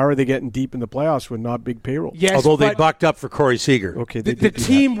 How are they getting deep in the playoffs with not big payroll? Yes, although they bucked up for Corey Seager. Okay, the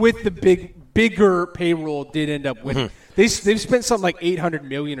team with the bigger payroll did end up winning. They've spent something like $800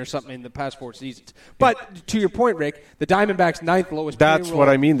 million or something in the past 4 seasons. But to your point, Rick, the Diamondbacks' ninth lowest payroll. That's what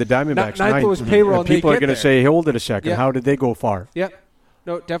I mean. The Diamondbacks' ninth lowest payroll. And people are going to say, "Hold it a second. How did they go far?" Yeah,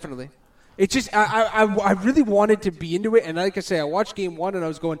 no, definitely. It's just I really wanted to be into it, and like I say, I watched Game 1 and I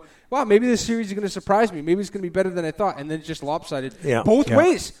was going, "Wow, maybe this series is going to surprise me. Maybe it's going to be better than I thought." And then it just lopsided both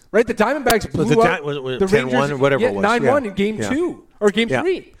ways. Right? The Diamondbacks blew out was the 10-1 Rangers, or whatever it was. 9-1 in Game 2 or Game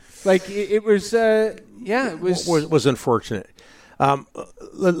 3. Like it was. It was unfortunate.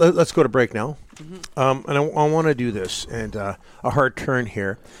 Let's go to break now. And I want to do this, and a hard turn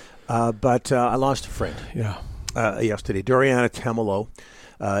here. But I lost a friend yesterday. Doriana Temelo,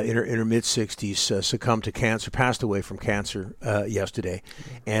 in her mid-60s, succumbed to cancer, passed away from cancer yesterday.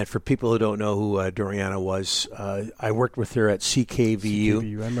 And for people who don't know who Doriana was, I worked with her at CKVU. I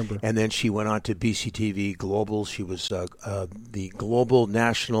remember. And then she went on to BCTV Global. She was the Global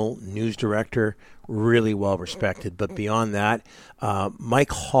National News Director, really well respected. But beyond that,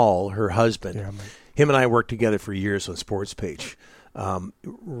 Mike Hall, her husband, him and I worked together for years on Sports Page.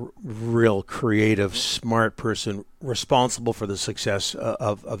 Real creative, smart person, responsible for the success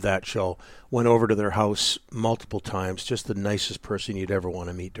of that show. Went over to their house multiple times. Just the nicest person you'd ever want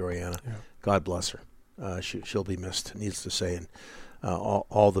to meet, Doriana. Yeah. God bless her. She'll be missed, needs to say. And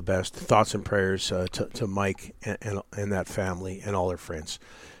all the best. Thoughts and prayers to Mike and that family and all their friends.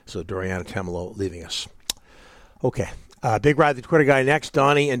 So Doriana Temelo leaving us. Okay. Big Ride the Twitter guy next.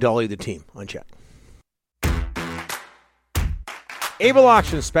 Donnie and Dolly the team on Chat. Able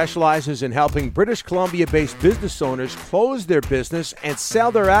Auctions specializes in helping British Columbia-based business owners close their business and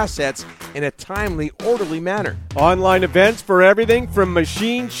sell their assets in a timely, orderly manner. Online events for everything from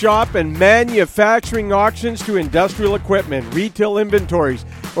machine shop and manufacturing auctions to industrial equipment, retail inventories,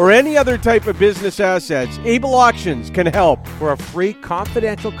 or any other type of business assets. Able Auctions can help. For a free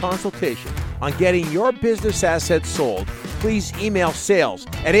confidential consultation on getting your business assets sold, please email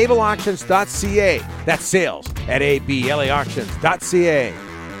sales@ableauctions.ca. That's sales@ablaauctions.ca.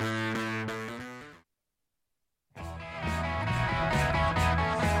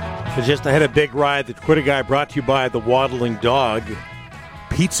 Just ahead of Big Ride, the Twitter guy brought to you by the Waddling Dog.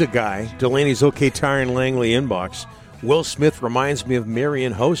 Pizza Guy, Delaney's OK Tire and Langley inbox. Will Smith reminds me of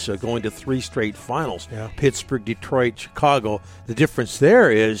Marian Hossa going to 3 straight finals. Yeah. Pittsburgh, Detroit, Chicago. The difference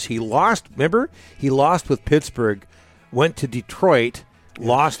there is he lost. Remember? He lost with Pittsburgh, went to Detroit,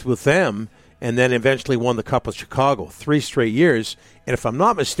 lost with them, and then eventually won the Cup with Chicago. 3 straight years. And if I'm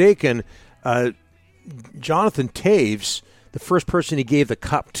not mistaken, Jonathan Taves, the first person he gave the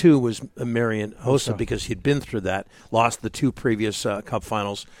Cup to was Marian Hossa because he'd been through that. Lost the 2 previous Cup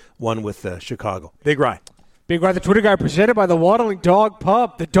finals, one with Chicago. Big Ride. Big Ride, the Twitter guy, presented by the Waddling Dog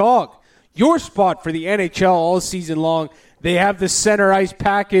Pub. The Dog, your spot for the NHL all season long. They have the center ice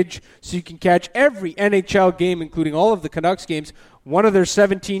package, so you can catch every NHL game, including all of the Canucks games, one of their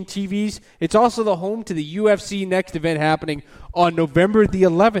 17 TVs. It's also the home to the UFC next event happening on November the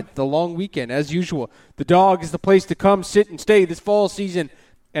 11th, the long weekend, as usual. The Dog is the place to come, sit, and stay this fall season.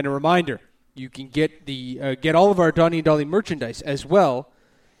 And a reminder, you can get all of our Donnie and Dolly merchandise as well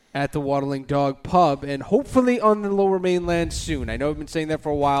at the Waddling Dog Pub, and hopefully on the Lower Mainland soon. I know I've been saying that for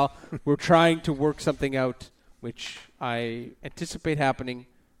a while. We're trying to work something out, which I anticipate happening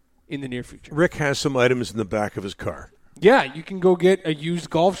in the near future. Rick has some items in the back of his car. Yeah, you can go get a used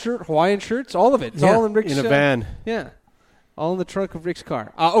golf shirt, Hawaiian shirts, all of it. It's all in Rick's... in a van. Yeah, all in the trunk of Rick's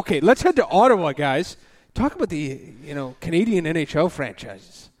car. Okay, let's head to Ottawa, guys. Talk about the Canadian NHL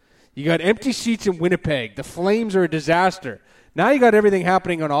franchises. You got empty seats in Winnipeg. The Flames are a disaster. Now you got everything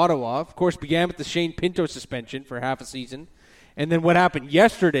happening on Ottawa. Of course, began with the Shane Pinto suspension for half a season. And then what happened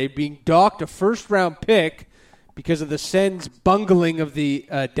yesterday, being docked a first-round pick because of the Sens bungling of the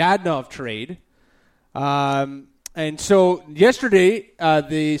Dadonov trade. And so yesterday,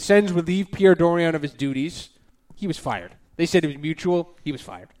 the Sens relieved Pierre Dorion of his duties. He was fired. They said it was mutual. He was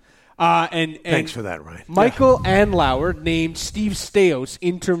fired. And thanks for that, Ryan. Michael Andlauer named Steve Staios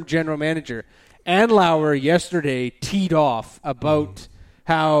interim general manager. Andlauer yesterday teed off about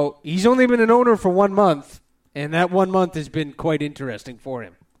how he's only been an owner for 1 month, and that 1 month has been quite interesting for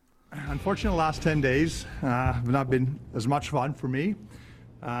him. Unfortunately, the last 10 days have not been as much fun for me.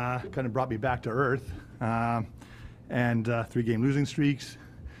 Kind of brought me back to earth. And 3-game losing streaks,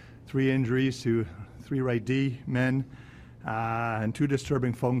 3 injuries to 3 right D men, and 2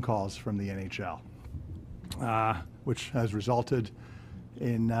 disturbing phone calls from the NHL, which has resulted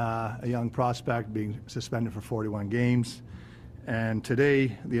in a young prospect being suspended for 41 games. And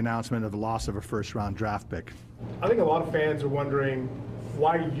today, the announcement of the loss of a first-round draft pick. I think a lot of fans are wondering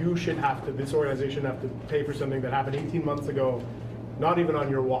why you should have to, this organization have to pay for something that happened 18 months ago Not even on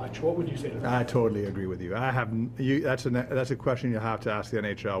your watch. What would you say to that? I totally agree with you. That's a question you have to ask the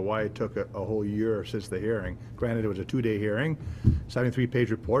NHL, why it took a whole year since the hearing. Granted, it was a 2-day hearing, 73-page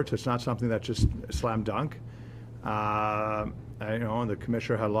report. It's not something that just slam dunk. And the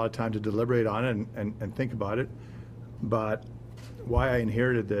commissioner had a lot of time to deliberate on it and think about it. But why I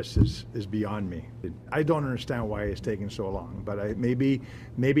inherited this is beyond me. I don't understand why it's taking so long. But maybe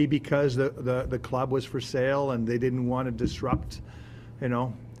because the club was for sale and they didn't want to disrupt,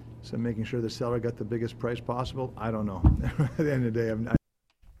 so making sure the seller got the biggest price possible. I don't know. At the end of the day,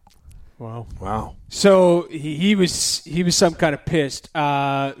 Wow. So he was some kind of pissed.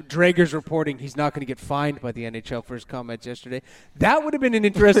 Drager's reporting he's not going to get fined by the NHL for his comments yesterday. That would have been an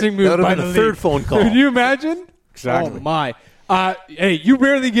interesting move. That would by have been the a third league. phone call. Could you imagine? Exactly. Oh my. Hey, you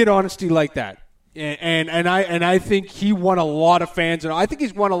rarely get honesty like that. And I think he won a lot of fans. And I think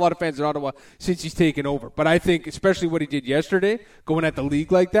he's won a lot of fans in Ottawa since he's taken over. But I think especially what he did yesterday, going at the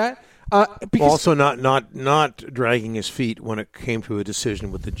league like that. Also not dragging his feet when it came to a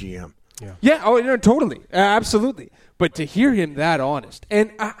decision with the GM. Yeah. Oh, no, totally. Absolutely. But to hear him that honest.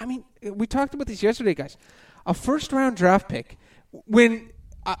 And, I mean, we talked about this yesterday, guys. A first-round draft pick when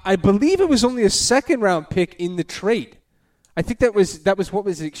I believe it was only a second-round pick in the trade. I think that was what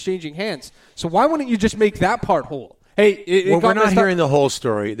was exchanging hands. So why wouldn't you just make that part whole? Hey, we're not hearing the whole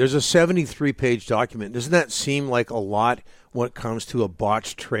story. There's a 73-page document. Doesn't that seem like a lot when it comes to a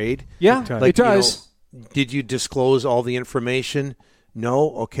botched trade? Yeah, it does. Did you disclose all the information?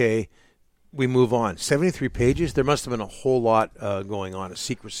 No? Okay. We move on. 73 pages? There must have been a whole lot going on, a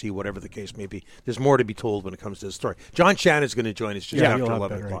secrecy, whatever the case may be. There's more to be told when it comes to the story. John Shannon is going to join us just after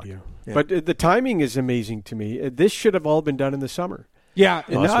 11 o'clock. Yeah. But the timing is amazing to me. This should have all been done in the summer. Yeah,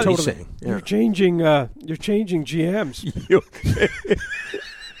 and that's now what he's saying. You're changing GMs.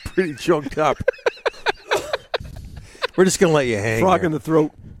 Pretty choked up. We're just going to let you hang. Frog there. in the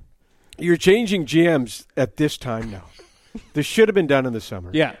throat. You're changing GMs at this time now. This should have been done in the summer.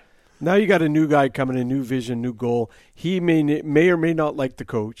 Yeah. Now you got a new guy coming in, new vision, new goal. He may or may not like the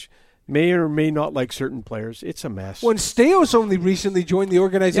coach, may or may not like certain players. It's a mess. When Steos only recently joined the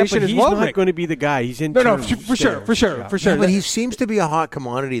organization as well, he's not going to be the guy. He's in. No, for sure. Yeah, but he seems to be a hot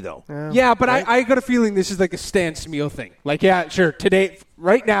commodity, though. Yeah, but right? I got a feeling this is like a Stan Smeel thing. Like, yeah, sure, today,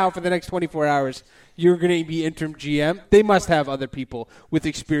 right now, for the next 24 hours, you're going to be interim GM. They must have other people with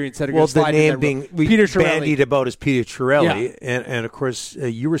experience that are going to slide in there. The name being Peter Chiarelli. bandied about is Peter Chiarelli. Yeah. And of course,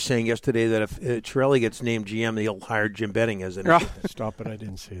 you were saying yesterday that if Chiarelli gets named GM, he'll hire Jim Benning as an Stop it, I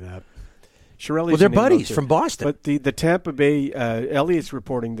didn't say that. Chiarelli's well, they're buddies from Boston. But the Tampa Bay, Elliott's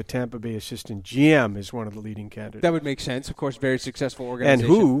reporting the Tampa Bay assistant GM is one of the leading candidates. That would make sense. Of course, very successful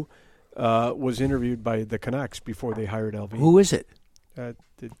organization. And who was interviewed by the Canucks before they hired LV. Who is it?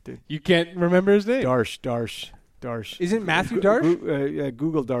 You can't remember his name? Darsh. Isn't Matthew Darsh?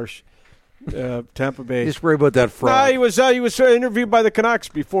 Google Darsh. Tampa Bay. Just worry about that fraud. No, he was interviewed by the Canucks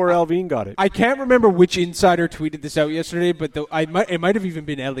before Alvin got it. I can't remember which insider tweeted this out yesterday, but it might have even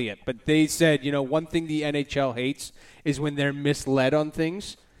been Elliott. But they said, one thing the NHL hates is when they're misled on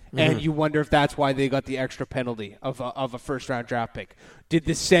things. And you wonder if that's why they got the extra penalty of a first-round draft pick. Did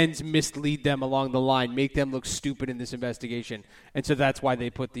the Sens mislead them along the line, make them look stupid in this investigation? And so that's why they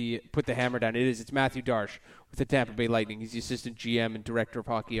put the hammer down. It's Matthew Darsh with the Tampa Bay Lightning. He's the assistant GM and director of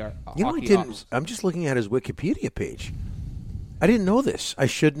hockey ops. I'm just looking at his Wikipedia page. I didn't know this. I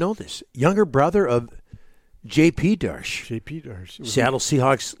should know this. Younger brother of J.P. Darsh. Seattle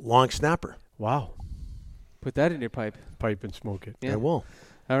Seahawks long snapper. Wow. Put that in your pipe. Pipe and smoke it. Yeah. I will.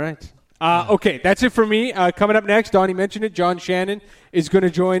 All right. Okay, that's it for me. Coming up next, Donnie mentioned it, John Shannon is going to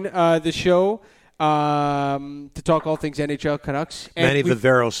join the show to talk all things NHL Canucks. And Manny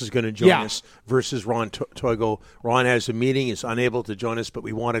Viveiros is going to join us versus Ron Toigo. Ron has a meeting, is unable to join us, but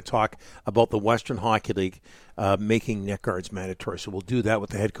we want to talk about the Western Hockey League making neck guards mandatory. So we'll do that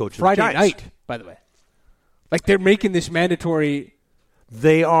with the head coach of the Giants. Friday night, by the way. Like they're making this mandatory.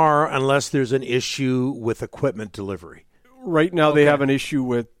 They are, unless there's an issue with equipment delivery. Right now they have an issue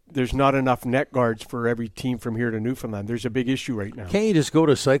with there's not enough net guards for every team from here to Newfoundland. There's a big issue right now. Can't you just go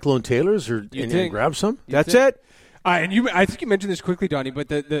to Cyclone Taylor's and grab some? That's it. And I think you mentioned this quickly, Donnie,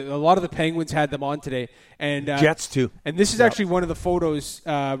 but a lot of the Penguins had them on today. And Jets, too. And this is actually one of the photos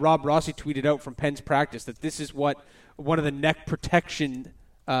Rob Rossi tweeted out from Penn's practice, that this is what one of the neck protection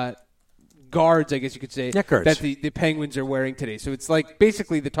guards, I guess you could say, that the Penguins are wearing today. So it's like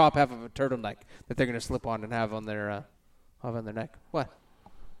basically the top half of a turtleneck that they're going to slip on and have on their neck. What?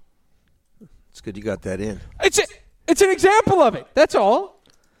 It's good you got that in. It's an example of it. That's all.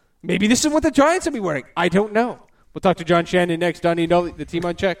 Maybe this is what the Giants will be wearing. I don't know. We'll talk to John Shannon next. Donnie and Dolly, the team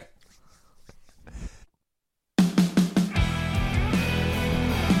on check.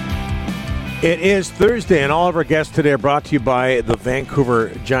 It is Thursday, and all of our guests today are brought to you by the Vancouver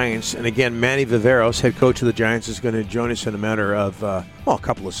Giants. And again, Manny Viveiros, head coach of the Giants, is going to join us in a matter of, a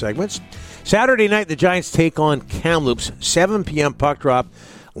couple of segments. Saturday night, the Giants take on Kamloops, 7 p.m. puck drop,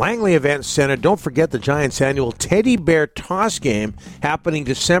 Langley Event Center. Don't forget the Giants' annual Teddy Bear Toss game happening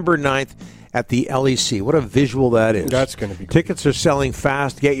December 9th at the LEC. What a visual that is. That's going to be great. Tickets are selling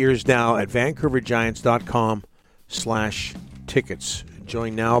fast. Get yours now at vancouvergiants.com/tickets.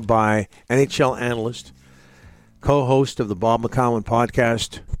 Joined now by NHL analyst, co-host of the Bob McCowan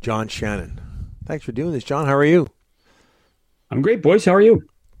podcast, John Shannon. Thanks for doing this, John. How are you? I'm great, boys. How are you?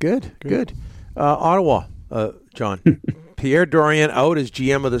 Good. Ottawa, John. Pierre Dorion out as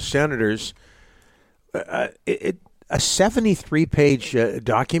GM of the Senators. A 73-page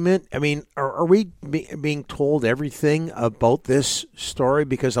document. I mean, are we being told everything about this story?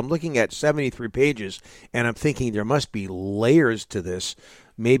 Because I'm looking at 73 pages, and I'm thinking there must be layers to this,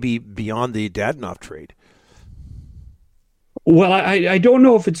 maybe beyond the Dadonov trade. Well, I don't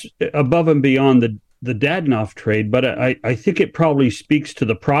know if it's above and beyond the Dadonov trade, but I think it probably speaks to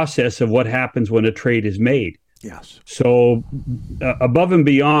the process of what happens when a trade is made. Yes. So above and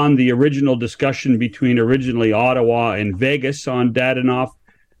beyond the original discussion between originally Ottawa and Vegas on Dadonov,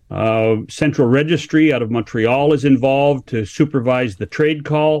 Central Registry out of Montreal is involved to supervise the trade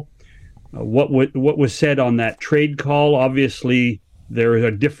call. What was said on that trade call, obviously there are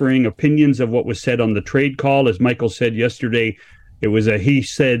differing opinions of what was said on the trade call. As Michael said yesterday, it was a he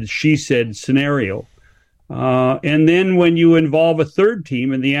said, she said scenario. And then when you involve a third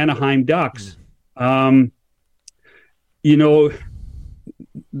team in the Anaheim Ducks, part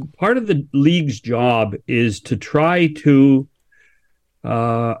of the league's job is to try to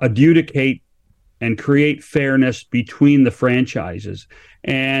adjudicate and create fairness between the franchises.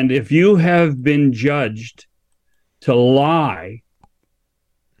 And if you have been judged to lie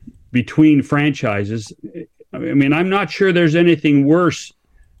between franchises, I mean, I'm not sure there's anything worse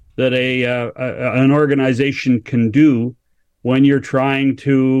that an organization can do when you're trying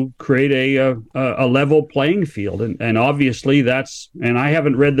to create a level playing field. And obviously and I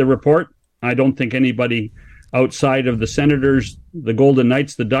haven't read the report. I don't think anybody outside of the Senators, the Golden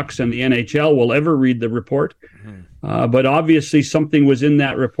Knights, the Ducks, and the NHL will ever read the report. But obviously something was in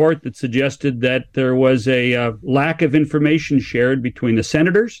that report that suggested that there was a lack of information shared between the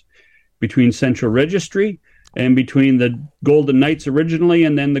Senators, between Central Registry, and between the Golden Knights originally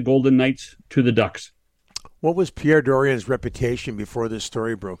and then the Golden Knights to the Ducks. What was Pierre Dorion's reputation before this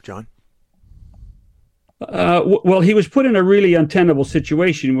story broke, John? Well, he was put in a really untenable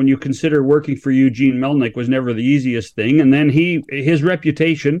situation when you consider working for Eugene Melnyk was never the easiest thing. And then his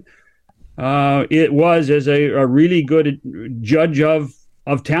reputation, it was as a really good judge of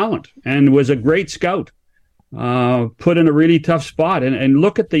talent and was a great scout, put in a really tough spot. And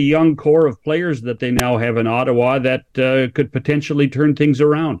look at the young core of players that they now have in Ottawa that could potentially turn things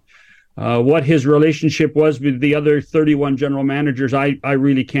around. What his relationship was with the other 31 general managers, I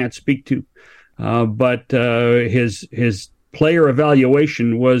really can't speak to. But his player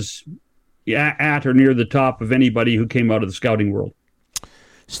evaluation was at or near the top of anybody who came out of the scouting world.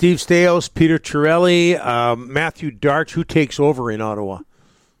 Steve Staios, Peter Chiarelli, Matthew Darch, who takes over in Ottawa?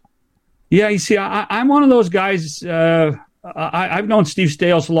 Yeah, you see, I'm one of those guys. I've known Steve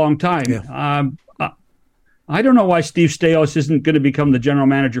Staios a long time. Yeah. I don't know why Steve Staios isn't going to become the general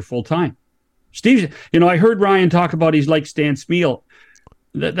manager full time. Steve, I heard Ryan talk about he's like Stan Smeel.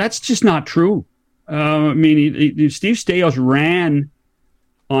 That's just not true. Steve Staios ran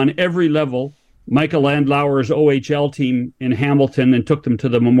on every level Michael Landlauer's OHL team in Hamilton and took them to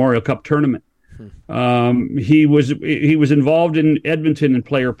the Memorial Cup tournament. He was involved in Edmonton and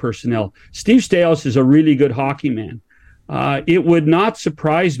player personnel. Steve Staios is a really good hockey man. It would not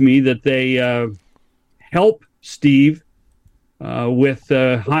surprise me that they help Steve with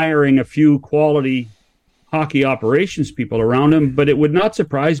hiring a few quality hockey operations people around him, but it would not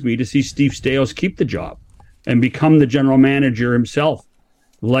surprise me to see Steve Staios keep the job and become the general manager himself,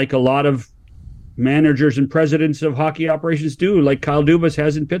 like a lot of managers and presidents of hockey operations do, like Kyle Dubas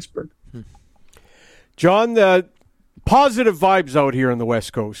has in Pittsburgh. John, positive vibes out here on the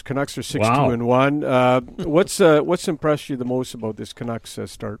West Coast. Canucks are 6-2-1. What's impressed you the most about this Canucks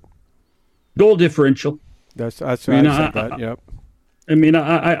start? Goal differential. That's I said that. Yep.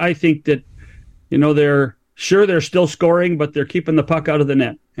 I think that they're still scoring, but they're keeping the puck out of the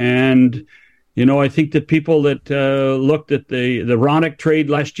net. And I think that people that looked at the Roenick trade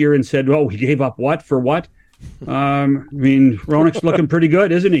last year and said, "Oh, he gave up what for what?" Roenick's looking pretty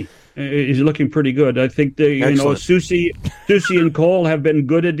good, isn't he? He's looking pretty good. I think Susie and Cole have been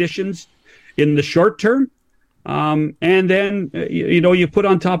good additions in the short term. And then, you put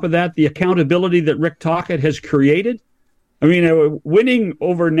on top of that the accountability that Rick Tocchet has created. I mean, winning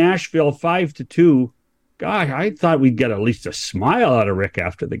over Nashville 5-2, gosh, I thought we'd get at least a smile out of Rick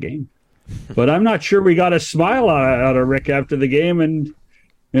after the game. But I'm not sure we got a smile out of Rick after the game. And,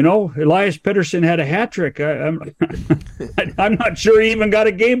 Elias Pettersson had a hat trick. I'm not sure he even got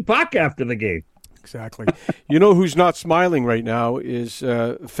a game puck after the game. Exactly. You know who's not smiling right now is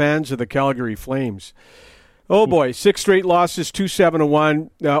fans of the Calgary Flames. Oh, boy, 6 straight losses, 2-7-1,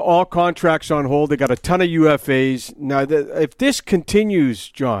 all contracts on hold. They got a ton of UFAs. Now, if this continues,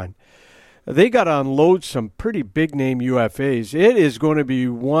 John, they got to unload some pretty big-name UFAs. It is going to be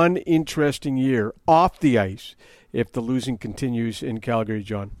one interesting year off the ice if the losing continues in Calgary,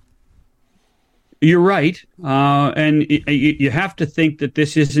 John. You're right. And you have to think that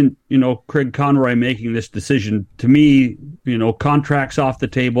this isn't, Craig Conroy making this decision. To me, contracts off the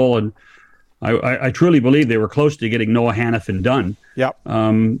table, and I truly believe they were close to getting Noah Hannafin done. Yep.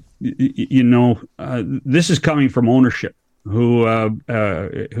 This is coming from ownership who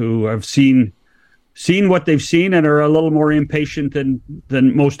have seen what they've seen and are a little more impatient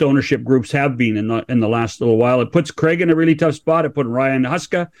than most ownership groups have been in the last little while. It puts Craig in a really tough spot. It put Ryan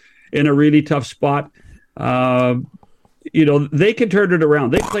Huska in a really tough spot. They can turn it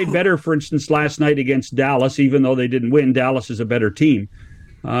around. They played better, for instance, last night against Dallas, even though they didn't win. Dallas is a better team.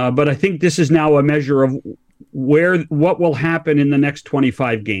 But I think this is now a measure of what will happen in the next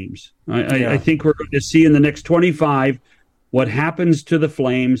 25 games. I think we're going to see in the next 25 what happens to the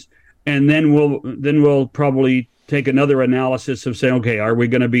Flames, and then we'll probably take another analysis of saying, okay, are we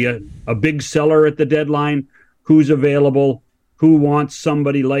going to be a big seller at the deadline? Who's available? Who wants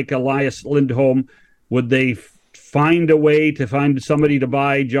somebody like Elias Lindholm? Would they find a way to find somebody to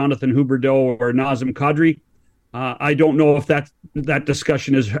buy Jonathan Huberdeau or Nazem Kadri? I don't know if that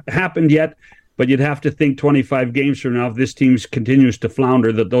discussion has happened yet, but you'd have to think 25 games from now, if this team continues to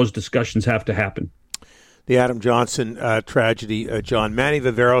flounder, that those discussions have to happen. The Adam Johnson tragedy, John. Manny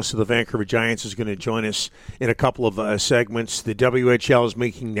Viveiros of the Vancouver Giants is going to join us in a couple of segments. The WHL is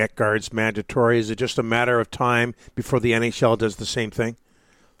making net guards mandatory. Is it just a matter of time before the NHL does the same thing?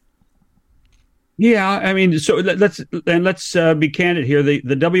 Yeah, I mean, so let's be candid here. The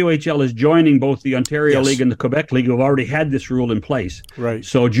WHL is joining both the Ontario League and the Quebec League, who have already had this rule in place. Right.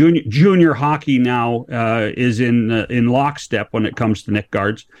 So junior hockey now is in lockstep when it comes to net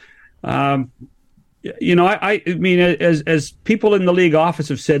guards. I mean, as people in the league office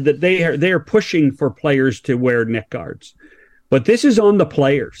have said, that they are pushing for players to wear net guards, but this is on the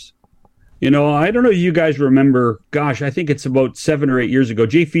players. I don't know if you guys remember, gosh, I think it's about 7 or 8 years ago,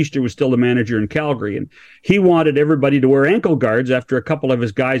 Jay Feaster was still the manager in Calgary, and he wanted everybody to wear ankle guards after a couple of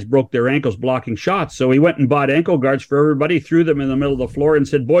his guys broke their ankles blocking shots. So he went and bought ankle guards for everybody, threw them in the middle of the floor and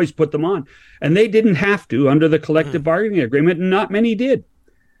said, boys, put them on. And they didn't have to under the collective bargaining agreement, and not many did.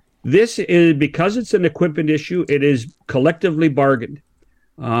 This is, because it's an equipment issue, it is collectively bargained.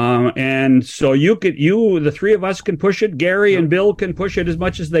 And so the three of us can push it. Gary and Bill can push it as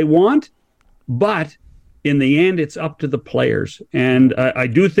much as they want. But in the end, it's up to the players. And I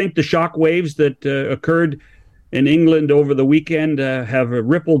do think the shock waves that occurred in England over the weekend have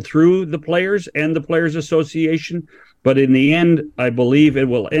rippled through the players and the Players Association. But in the end, I believe it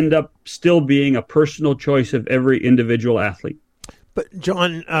will end up still being a personal choice of every individual athlete. But,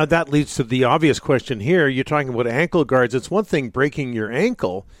 John, that leads to the obvious question here. You're talking about ankle guards. It's one thing breaking your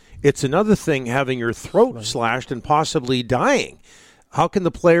ankle. It's another thing having your throat slashed and possibly dying. How can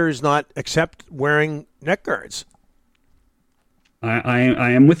the players not accept wearing neck guards? I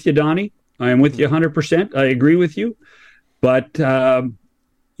am with you, Donnie. I am with you 100%. I agree with you. But,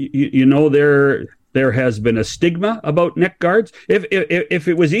 there has been a stigma about neck guards. If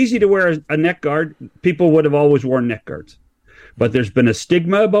it was easy to wear a neck guard, people would have always worn neck guards. But there's been a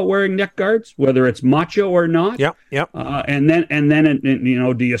stigma about wearing neck guards, whether it's macho or not. Yep. And then,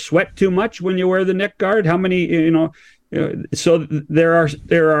 do you sweat too much when you wear the neck guard? How many, so there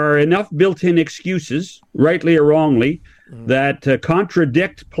are enough built-in excuses, rightly or wrongly, that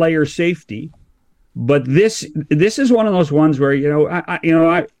contradict player safety. But this is one of those ones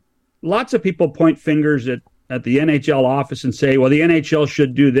where lots of people point fingers at the NHL office and say, well, the NHL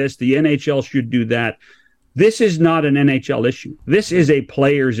should do this, the NHL should do that. This is not an NHL issue. This is a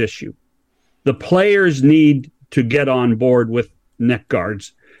players issue. The players need to get on board with neck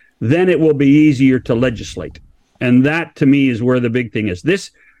guards. Then it will be easier to legislate. And that, to me, is where the big thing is.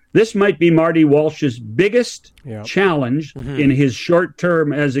 This might be Marty Walsh's biggest challenge in his short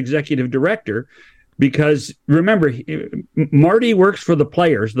term as executive director, because, remember, Marty works for the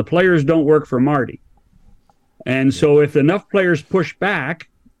players. The players don't work for Marty. And so if enough players push back,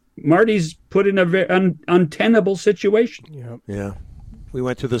 Marty's put in a very untenable situation. Yeah. We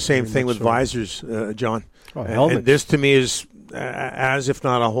went through the same thing with visors, John. Oh, helmets. And this, to me, is as if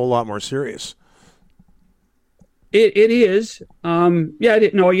not a whole lot more serious. It is. No,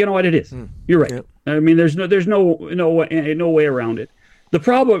 you know what? It is. You're right. Yeah. I mean, there's no way around it. The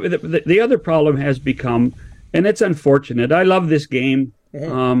problem, the other problem has become, and it's unfortunate. I love this game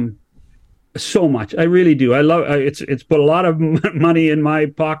so much. I really do. I love it's put a lot of money in my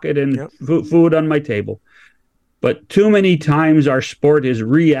pocket and food on my table. But too many times our sport is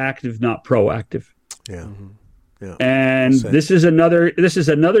reactive, not proactive. Yeah. Yeah. And this is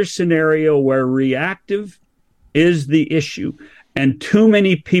another scenario where reactive is the issue. And too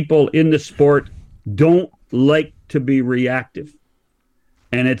many people in the sport don't like to be reactive.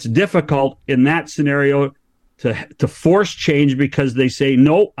 And it's difficult in that scenario to force change because they say,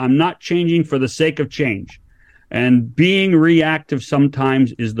 no, I'm not changing for the sake of change. And being reactive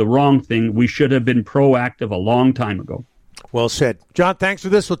sometimes is the wrong thing. We should have been proactive a long time ago. Well said. John, thanks for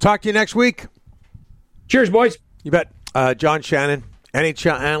this. We'll talk to you next week. Cheers, boys. You bet. John Shannon,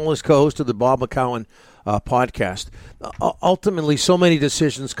 NHL analyst, co-host of the Bob McCowan podcast. Ultimately, so many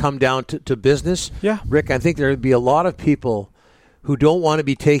decisions come down to business. Yeah. Rick, I think there would be a lot of people who don't want to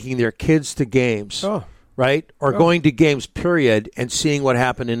be taking their kids to games. Right? Or going to games, period, and seeing what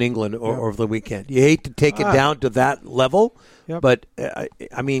happened in England over the weekend. You hate to take it down to that level, but,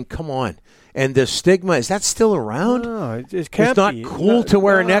 I mean, come on. And the stigma, is that still around? No, it's not cool to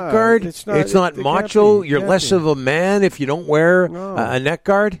wear a neck guard? It's not macho? You're less of a man if you don't wear a neck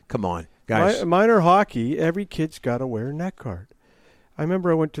guard? Come on, guys. Minor hockey, every kid's got to wear a neck guard. I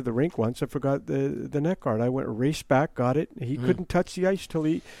remember I went to the rink once. I forgot the neck guard. I went raced back, got it. He couldn't touch the ice till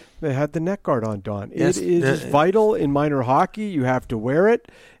they had the neck guard on, Don. It is vital in minor hockey. You have to wear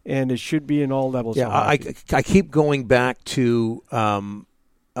it, and it should be in all levels of hockey. I keep going back to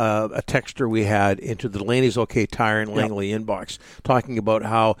a texter we had into the Delaney's OK Tire and Langley inbox talking about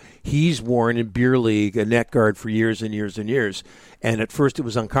how he's worn in beer league a neck guard for years and years and years. And at first it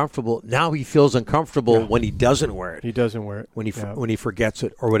was uncomfortable. Now he feels uncomfortable when he doesn't wear it. He doesn't wear it. When he forgets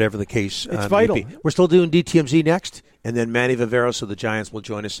it or whatever the case it's vital. May be. We're still doing DTMZ next, and then Manny Viveiros of the Giants will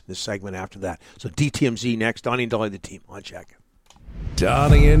join us in this segment after that. So DTMZ next. Donnie and Dolly, the team. On check.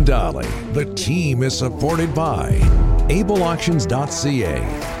 Donnie and Dolly, the team is supported by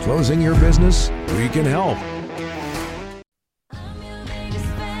ableauctions.ca. Closing your business? We can help.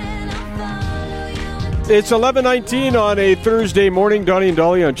 It's 11:19 on a Thursday morning. Donnie and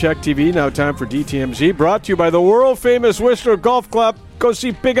Dolly on Check TV. Now time for DTMZ. Brought to you by the world-famous Whistler Golf Club. Go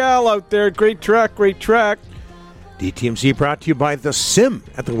see Big Al out there. Great track, great track. DTMZ brought to you by The Sim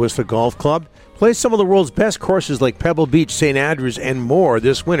at the Whistler Golf Club. Play some of the world's best courses like Pebble Beach, St. Andrews, and more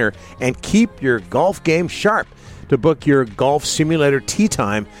this winter. And keep your golf game sharp. To book your golf simulator tee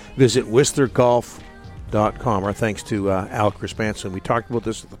time, visit whistlergolf.com. Our thanks to Al Crispanson. We talked about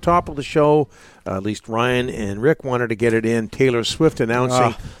this at the top of the show. At least Ryan and Rick wanted to get it in. Taylor Swift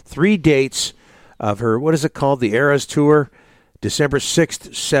announcing 3 dates of her, what is it called, the Eras Tour, December 6th,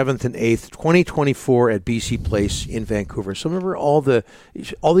 7th, and 8th, 2024 at BC Place in Vancouver. So remember all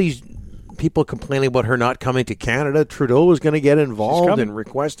these people complaining about her not coming to Canada. Trudeau was going to get involved in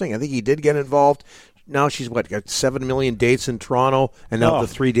requesting. I think he did get involved. Now she's, got 7 million dates in Toronto, and now the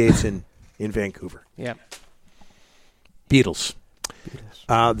 3 dates in Vancouver. Yeah. Beatles.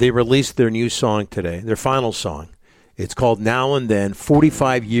 They released their new song today, their final song. It's called Now and Then,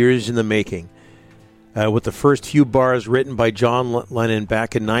 45 years in the making. With the first few bars written by John Lennon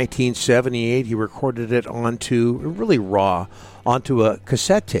back in 1978, he recorded it onto a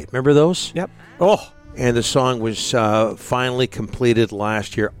cassette tape. Remember those? Yep. Oh, and the song was finally completed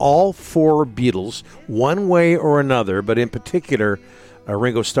last year. All 4 Beatles, one way or another, but in particular,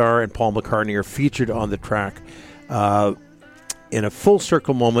 Ringo Starr and Paul McCartney are featured on the track. In a full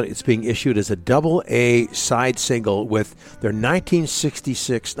circle moment, it's being issued as a double-A side single with their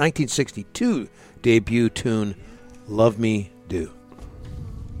 1962 debut tune, Love Me Do.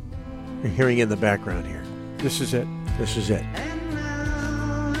 You're hearing it in the background here. This is it. This is it.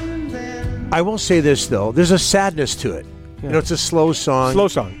 I will say this, though. There's a sadness to it. Yeah. It's a slow song. Slow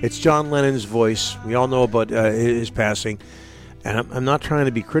song. It's John Lennon's voice. We all know about his passing. And I'm not trying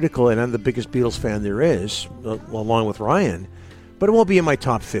to be critical, and I'm the biggest Beatles fan there is, along with Ryan. But it won't be in my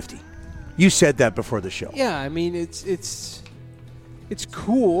top 50. You said that before the show. Yeah, I mean it's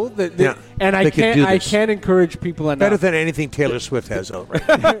cool that and I can't encourage people enough. Better than anything Taylor Swift has out right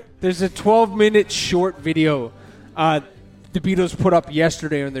now. There's a 12-minute short video the Beatles put up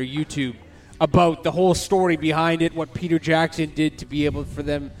yesterday on their YouTube about the whole story behind it, what Peter Jackson did to be able for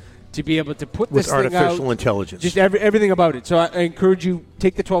them to be able to put with this thing out. With artificial intelligence. Just everything about it. So I encourage you,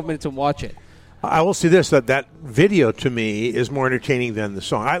 take the 12 minutes and watch it. I will say this, that video to me is more entertaining than the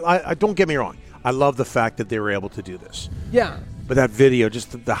song. I don't get me wrong. I love the fact that they were able to do this. Yeah. But that video,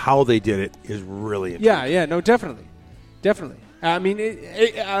 just the how they did it, is really interesting. Yeah, no, definitely. Definitely. I mean,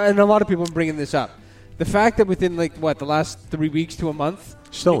 and a lot of people are bringing this up. The fact that within, the last 3 weeks to a month,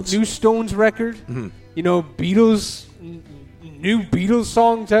 Stones. New Stones record, Beatles, new Beatles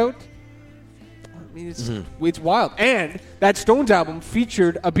songs out. I mean, it's wild. And that Stones album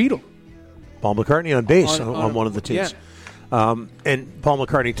featured a Beatle. Paul McCartney on bass on one of the tunes. Yeah. And Paul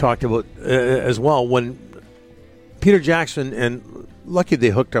McCartney talked about as well when Peter Jackson, and lucky they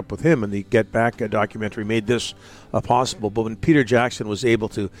hooked up with him and the Get Back documentary made this possible, but when Peter Jackson was able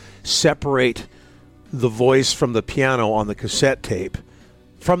to separate the voice from the piano on the cassette tape,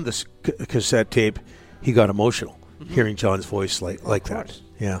 from the cassette tape, he got emotional hearing John's voice like that.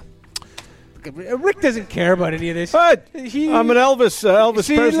 Yeah. Rick doesn't care about any of this. But I'm an Elvis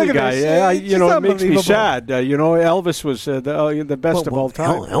Presley guy. It makes me sad. Elvis was the best of all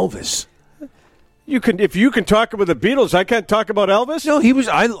time. Elvis. If you can talk about the Beatles, I can't talk about Elvis. No, he was.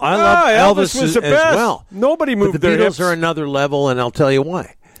 I love Elvis was the best. As well. Nobody moved but the their Beatles hips. are another level, and I'll tell you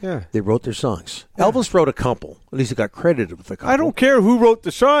why. Yeah, they wrote their songs. Yeah. Elvis wrote a couple. At least he got credited with a couple. I don't care who wrote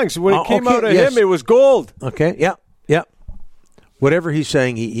the songs. When it came out of him, it was gold. Okay. Yeah. Whatever he's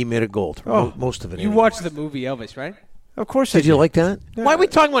saying, he made it gold. Most of it. You watched the movie Elvis, right? Of course. Did you like that? Yeah. Why are we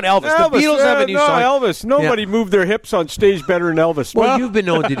talking about Elvis? The Beatles have a new song. Elvis. Nobody moved their hips on stage better than Elvis. Well, you've been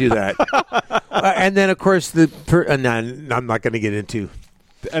known to do that. And then, of course, I'm not going to get into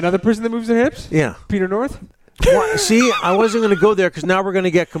another person that moves their hips. Yeah, Peter North. See, I wasn't going to go there because now we're going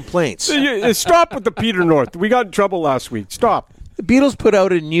to get complaints. Stop with the Peter North. We got in trouble last week. Stop. The Beatles put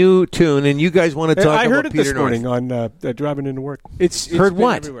out a new tune, and you guys want to talk about Peter North. I heard it this morning on driving into work. It's heard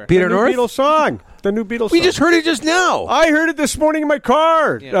what? Everywhere. Peter the North? Beatles song. The new Beatles song. We just heard it just now. I heard it this morning in my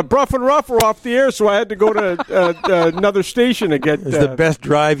car. Yeah. Bruff and Ruff were off the air, so I had to go to another station to get... It's the best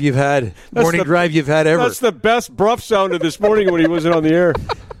drive you've had, drive you've had ever. That's the best Bruff sounded this morning when he wasn't on the air.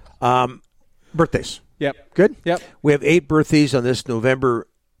 Birthdays. Yep. Good? Yep. We have 8 birthdays on this November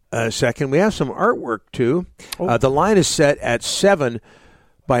 2nd. We have some artwork, too. The line is set at 7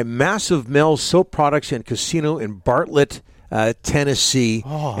 by Massive Mel Soap Products and Casino in Bartlett, Tennessee.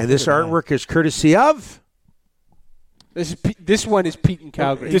 And this artwork is courtesy of... This one is Pete in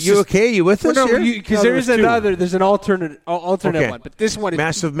Calgary. You okay? You with us here? Because there's an alternate one, but this one is...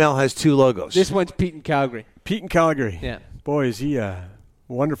 Massive Mel has 2 logos. This one's Pete in Calgary. Pete in Calgary. Yeah. Boy, is he a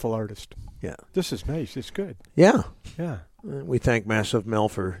wonderful artist. Yeah. This is nice. It's good. Yeah. Yeah. We thank Massive Mel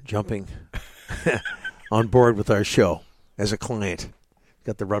for jumping on board with our show as a client.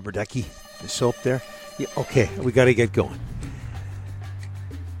 Got the rubber ducky, the soap there. Yeah, okay, we got to get going.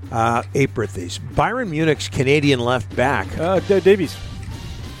 8 birthdays. Byron Munich's Canadian left back. Davies.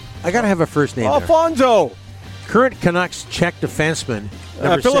 I got to have a first name Alfonso. There. Current Canucks Czech defenseman,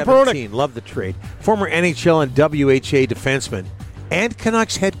 number Philip 17. Love the trade. Former NHL and WHA defenseman and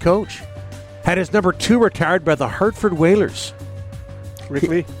Canucks head coach. Had his number 2 retired by the Hartford Whalers. Rick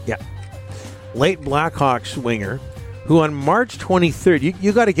Lee? Yeah. Late Blackhawks winger, who on March 23rd,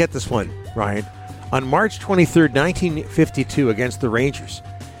 you got to get this one, Ryan. On March 23rd, 1952, against the Rangers,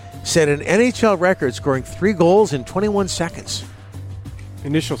 set an NHL record scoring 3 goals in 21 seconds.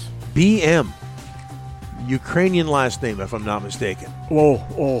 Initials. BM. Ukrainian last name, if I'm not mistaken.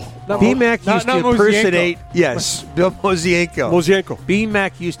 BMAC used to impersonate... Yes, Bill Mosienko.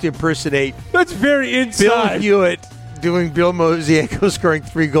 BMAC used to impersonate... That's very inside. Bill Hewitt doing Bill Mosienko scoring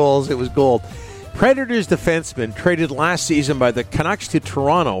 3 goals. It was gold. Predators defenseman traded last season by the Canucks to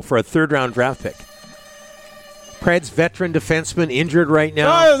Toronto for a 3rd-round draft pick. Preds veteran defenseman injured right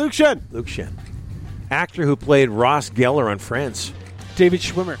now. Luke Shen. Actor who played Ross Geller on Friends. David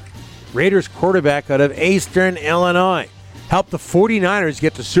Schwimmer. Raiders quarterback out of Eastern Illinois. Helped the 49ers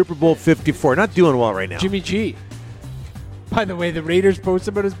get to Super Bowl 54. Not doing well right now. Jimmy G. By the way, the Raiders post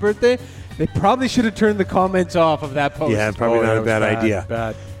about his birthday. They probably should have turned the comments off of that post. Yeah, probably not a bad idea.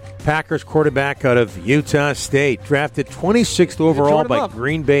 Bad. Packers quarterback out of Utah State. Drafted 26th overall by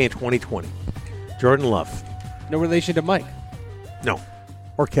Green Bay in 2020. Jordan Love. No relation to Mike. No.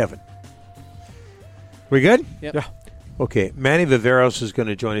 Or Kevin. We good? Yep. Yeah. Okay. Manny Viveiros is going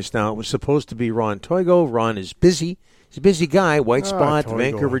to join us now. It was supposed to be Ron Toigo. Ron is busy. He's a busy guy. White Spot,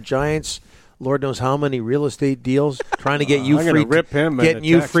 Vancouver Giants. Lord knows how many real estate deals. Trying to get you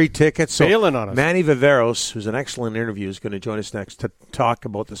free tickets. So bailing on us. Manny Viveiros, who's an excellent interview, is going to join us next to talk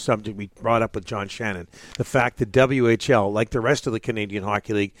about the subject we brought up with John Shannon. The fact that WHL, like the rest of the Canadian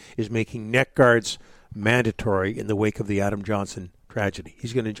Hockey League, is making neck guards mandatory in the wake of the Adam Johnson tragedy.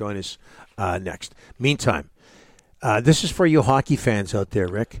 He's going to join us next. Meantime, this is for you hockey fans out there,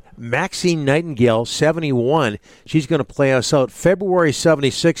 Rick. Maxine Nightingale, 71. She's going to play us out February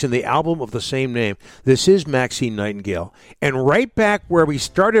 76 in the album of the same name. This is Maxine Nightingale. And right back where we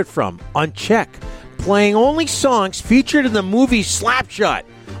started from, on Check, playing only songs featured in the movie Slapshot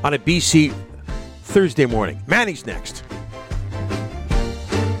on a BC Thursday morning. Manny's next.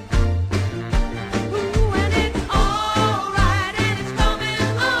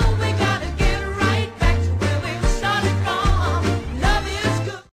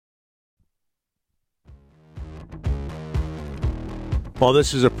 Well,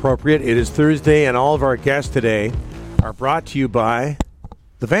 this is appropriate. It is Thursday, and all of our guests today are brought to you by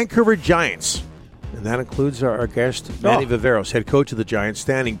the Vancouver Giants. And that includes our guest, Manny Viveiros, head coach of the Giants,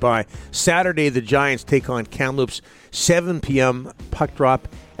 standing by. Saturday, the Giants take on Kamloops, 7 p.m. puck drop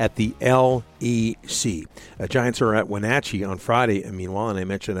at the LEC. Giants are at Wenatchee on Friday, meanwhile, and I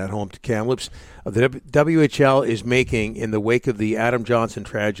mentioned at home to Kamloops. The WHL is making, in the wake of the Adam Johnson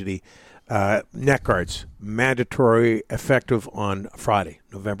tragedy, neck guards mandatory, effective on Friday,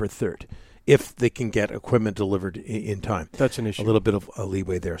 November 3rd, if they can get equipment delivered in time. That's an issue. A little bit of a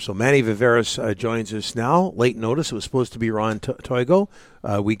leeway there. So Manny Viveiros joins us now. Late notice. It was supposed to be Ron Toigo.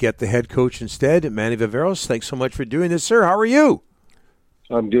 We get the head coach instead, Manny Viveiros. Thanks so much for doing this, sir. How are you?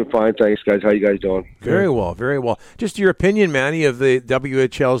 I'm doing fine. Thanks, guys. How you guys doing? Very well, very well. Just your opinion, Manny, of the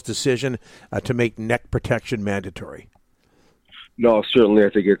WHL's decision to make neck protection mandatory. No, certainly. I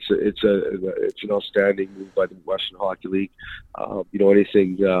think it's an outstanding move by the Western Hockey League.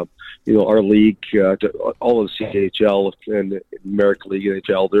 Anything, our league, all of the CHL and the American League,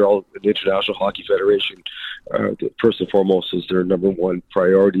 NHL, they're all an international hockey federation. First and foremost is their number one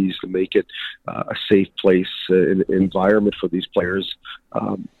priority is to make it a safe place, an environment for these players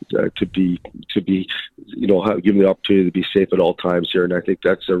to be, given the opportunity to be safe at all times here. And I think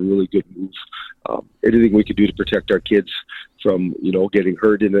that's a really good move. Anything we can do to protect our kids from, getting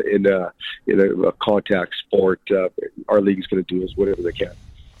hurt in a contact sport, our league is going to do whatever they can.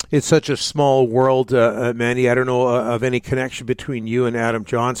 It's such a small world, Manny. I don't know of any connection between you and Adam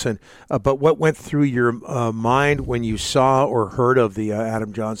Johnson, but what went through your mind when you saw or heard of the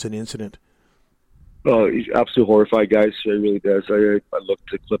Adam Johnson incident? Oh, he's absolutely horrified, guys. It really does. I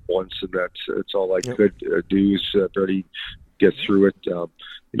looked at the clip once, and that's all I could do is barely get through it.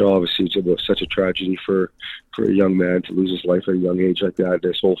 Obviously it's such a tragedy for a young man to lose his life at a young age like that.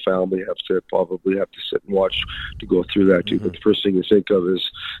 His whole family probably have to sit and watch to go through that too. Mm-hmm. But the first thing you think of is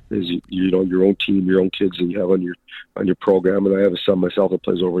your own team, your own kids that you have on your program. And I have a son myself that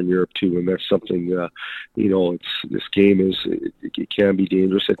plays over in Europe too, and that's something this game is it can be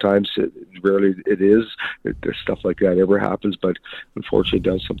dangerous at times. Rarely it is. Stuff like that ever happens, but unfortunately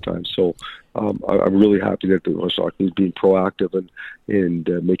it does sometimes. So I'm really happy that the West Hockey is being proactive and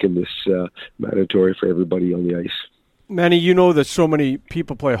making this mandatory for everybody on the ice. Manny, that so many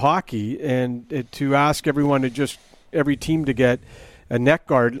people play hockey, and to ask every team to get a neck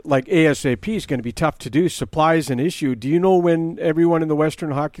guard like ASAP is going to be tough to do. Supply is an issue. Do you know when everyone in the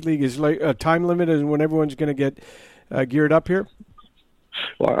Western Hockey League is like a time limit and when everyone's going to get geared up here?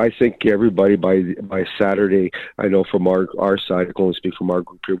 Well, I think everybody by Saturday, I know from our side, I can only speak from our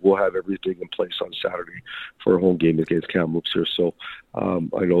group here, we'll have everything in place on Saturday for a home game against Kamloops here. So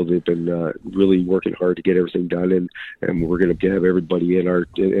I know they've been really working hard to get everything done, and we're going to have everybody in our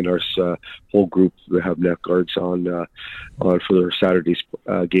whole group that have neck guards on for their Saturday's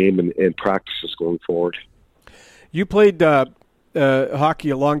game and practices going forward. You played hockey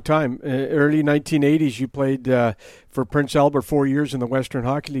a long time. Early 1980s, you played for Prince Albert 4 years in the Western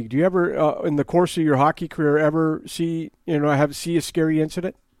Hockey League. Do you ever, in the course of your hockey career, ever see a scary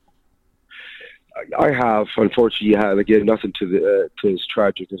incident? I have, unfortunately. Again, nothing to as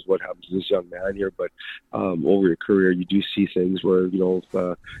tragic as what happened to this young man here, but over your career, you do see things where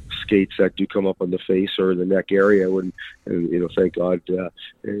skates that do come up on the face or in the neck area. Thank God,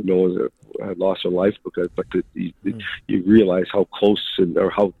 no one had lost their life but you realize how close or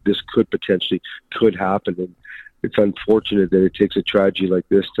how this could happen. And it's unfortunate that it takes a tragedy like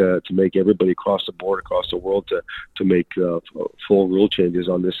this to make everybody across the board, across the world, to make full rule changes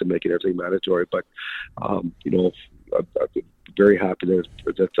on this and making everything mandatory. But I'm very happy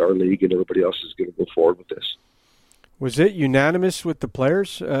that our league and everybody else is going to go forward with this. Was it unanimous with the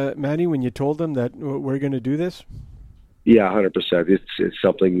players, Manny, when you told them that we're going to do this? Yeah, 100%. It's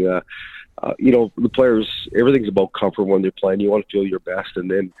something. the players, everything's about comfort when they're playing. You want to feel your best, and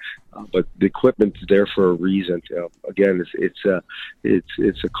then, but the equipment's there for a reason. Again, it's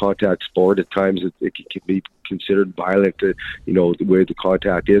a contact sport. At times, it can be considered violent. The way the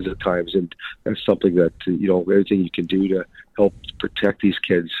contact is at times, and that's something that everything you can do to help protect these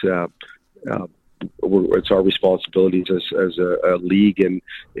kids. It's our responsibilities as a league and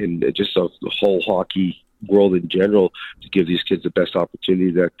just the whole hockey world in general to give these kids the best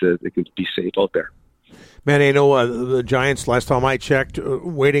opportunity that they can be safe out there. Manny, I know the Giants, last time I checked,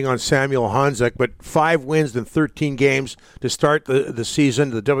 waiting on Samuel Honzek, but 5 wins in 13 games to start the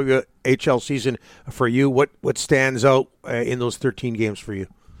season, the WHL season for you. What stands out in those 13 games for you?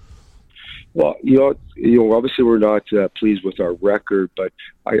 Well, obviously we're not pleased with our record, but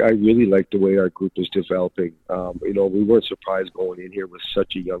I really like the way our group is developing. We weren't surprised going in here with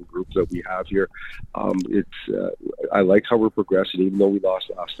such a young group that we have here. I like how we're progressing, even though we lost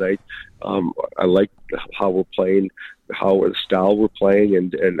last night. I like how we're playing, how the style we're playing,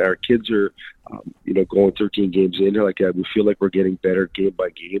 and our kids are, going 13 games in here. We feel like we're getting better game by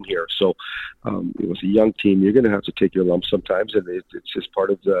game here. So, with a young team, you're going to have to take your lumps sometimes, and it's just part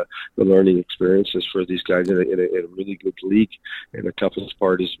of the learning experiences for these guys in a really good league. And the toughest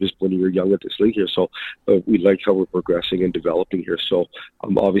part is just when you're young at this league here. So, we like how we're progressing and developing here. So,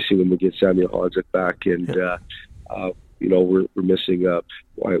 obviously, when we get Samuel Honzek back and we're missing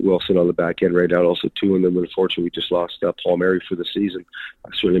Wyatt Wilson on the back end right now also too, and then unfortunately we just lost Paul Mary for the season.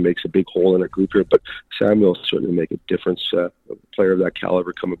 Certainly makes a big hole in our group here, but Samuel certainly make a difference. A player of that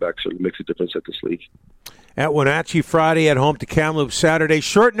caliber coming back certainly makes a difference at this league. At Wenatchee Friday, at home to Kamloops Saturday.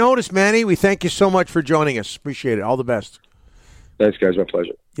 Short notice, Manny. We thank you so much for joining us. Appreciate it. All the best. Thanks, guys. My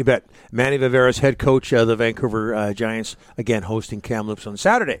pleasure. You bet. Manny Viveiros, head coach of the Vancouver Giants, again hosting Kamloops on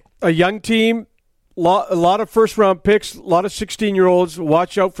Saturday. A young team. A lot of first-round picks, a lot of 16-year-olds.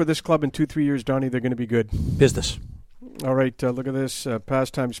 Watch out for this club in 2-3 years, Donnie. They're going to be good. Business. All right, look at this.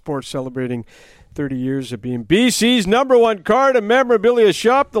 Pastime Sports celebrating 30 years of being BC's #1 card and memorabilia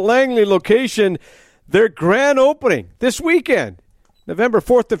shop, the Langley location. Their grand opening this weekend, November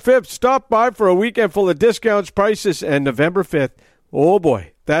 4th to 5th. Stop by for a weekend full of discounts, prices, and November 5th. Oh,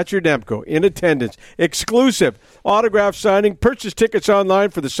 boy. Thatcher Demko in attendance. Exclusive autograph signing. Purchase tickets online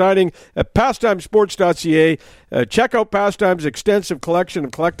for the signing at pastimesports.ca. Check out Pastime's extensive collection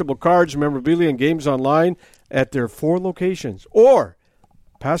of collectible cards, memorabilia, and games online at their 4 locations or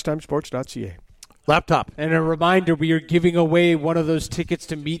pastimesports.ca. Laptop. And a reminder, we are giving away one of those tickets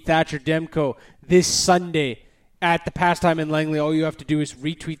to meet Thatcher Demko this Sunday at the Pastime in Langley. All you have to do is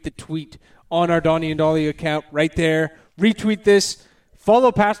retweet the tweet on our Donnie and Dolly account right there. Retweet this.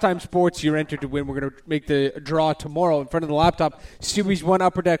 Follow Pastime Sports. You're entered to win. We're going to make the draw tomorrow in front of the laptop. Series 1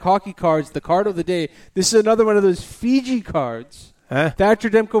 Upper Deck Hockey cards, the card of the day. This is another one of those Fiji cards. Huh?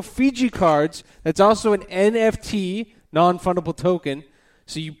 Thatcher Demko Fiji cards. That's also an NFT, non-fundable token.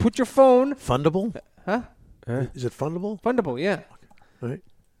 So you put your phone. Fundable? Huh? Is it fundable? Fundable, yeah. All right.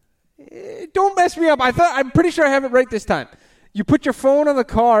 Don't mess me up. I'm pretty sure I have it right this time. You put your phone on the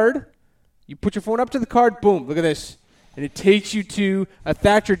card. You put your phone up to the card. Boom. Look at this. And it takes you to a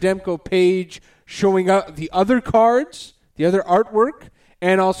Thatcher Demko page showing up the other cards, the other artwork,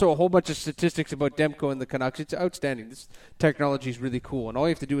 and also a whole bunch of statistics about Demko and the Canucks. It's outstanding. This technology is really cool. And all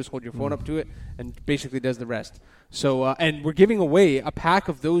you have to do is hold your phone up to it and basically does the rest. So, and we're giving away a pack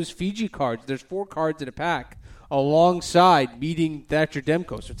of those Fiji cards. There's 4 cards in a pack alongside meeting Thatcher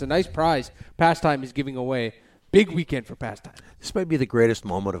Demko. So it's a nice prize. Pastime is giving away. Big weekend for Pastime. This might be the greatest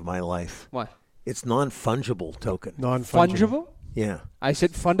moment of my life. What? It's non-fungible token. Fungible? Yeah. I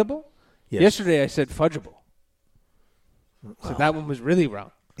said fundable? Yes. Yesterday I said fudgeable. So that one was really wrong.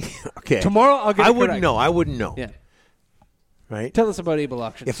 Okay. Tomorrow I'll get it correct. I wouldn't know. Yeah. Right? Tell us about Able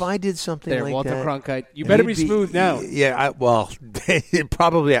Auctions. If I did something like Walter that. Cronkite. You better be smooth now. Yeah,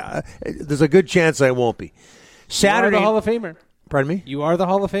 probably. There's a good chance I won't be. Saturday. You are the Hall of Famer. Pardon me? You are the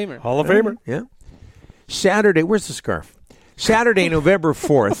Hall of Famer. Hall of Famer. Yeah. Saturday. Where's the scarf? Saturday, November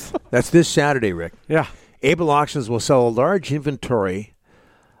 4th. That's this Saturday, Rick. Yeah. Able Auctions will sell a large inventory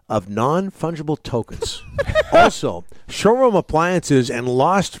of non-fungible tokens. Also, showroom appliances and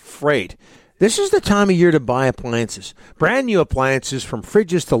lost freight. This is the time of year to buy appliances. Brand new appliances from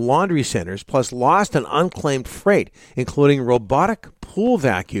fridges to laundry centers, plus lost and unclaimed freight, including robotic pool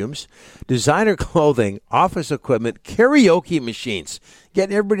vacuums, designer clothing, office equipment, karaoke machines.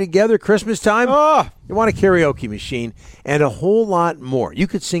 Getting everybody together Christmas time? Oh. You want a karaoke machine and a whole lot more. You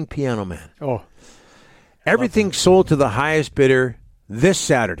could sing Piano Man. Oh. Everything sold to the highest bidder this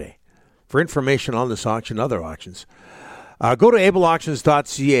Saturday. For information on this auction and other auctions, Go to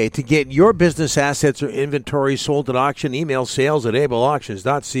ableauctions.ca to get your business assets or inventory sold at auction. Email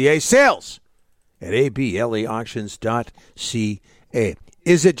sales@ableauctions.ca. Sales@ableauctions.ca.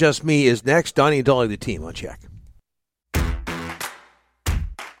 Is It Just Me is next. Donnie and Dolly, the team on Check.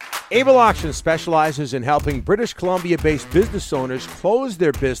 Able Auctions specializes in helping British Columbia-based business owners close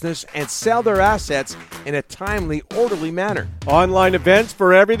their business and sell their assets in a timely, orderly manner. Online events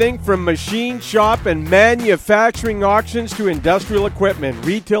for everything from machine shop and manufacturing auctions to industrial equipment,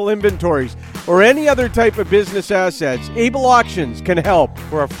 retail inventories, or any other type of business assets. Able Auctions can help.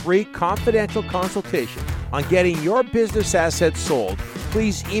 For a free confidential consultation on getting your business assets sold,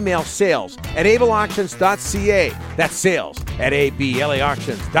 please email sales@ableauctions.ca. That's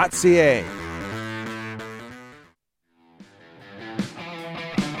sales@ableauctions.ca.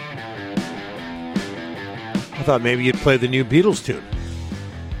 I thought maybe you'd play the new Beatles tune.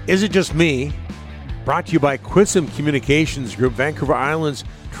 Is It Just Me? Brought to you by Quinsam Communications Group, Vancouver Island's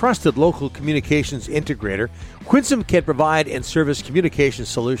trusted local communications integrator. Quinsam can provide and service communication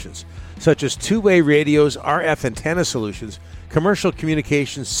solutions such as two-way radios, RF antenna solutions, commercial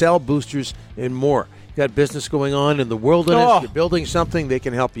communications, cell boosters, and more. You got business going on in the wilderness, you're building something, they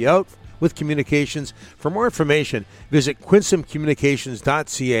can help you out with communications. For more information, visit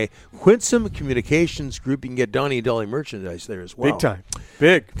quinsamcommunications.ca. Quinsam Communications Group. You can get Donnie and Dolly merchandise there as well. Big time.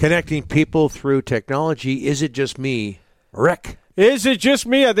 Big. Connecting people through technology. Is it just me, Rick? Is it just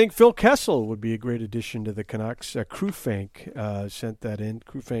me? I think Phil Kessel would be a great addition to the Canucks. Crewfank sent that in.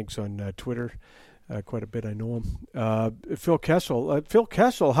 Crewfank's on Twitter quite a bit. I know him. Phil Kessel. Phil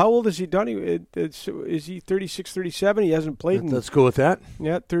Kessel, how old is he, Donnie? Is he 36, 37? He hasn't played. Let's go with that.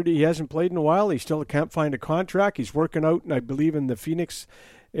 Yeah, 30. He hasn't played in a while. He still can't find a contract. He's working out, I believe, in the Phoenix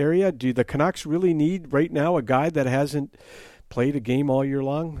area. Do the Canucks really need right now a guy that hasn't played a game all year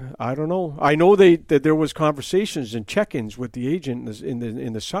long? I don't know. I know that there was conversations and check-ins with the agent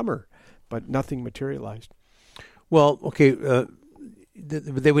in the summer, but nothing materialized. Well, okay,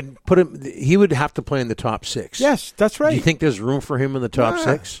 they would put him. He would have to play in the top six. Yes, that's right. Do you think there's room for him in the top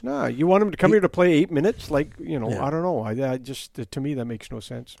six? No, you want him to come here to play 8 minutes? I don't know. I just to me that makes no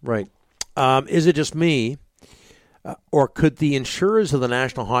sense. Right. Is it just me, or could the insurers of the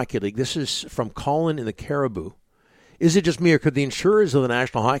National Hockey League? This is from Colin in the Caribou. Is it just me, or could the insurers of the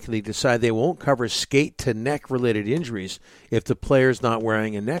National Hockey League decide they won't cover skate-to-neck-related injuries if the player's not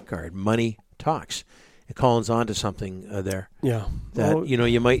wearing a neck guard? Money talks. And Colin's on to something there. Yeah. That,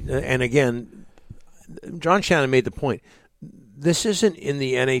 you might... and again, John Shannon made the point. This isn't in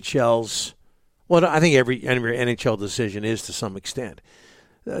the NHL's... Well, I think every NHL decision is to some extent.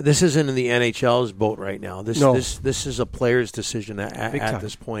 This isn't in the NHL's boat right now. This is a player's decision at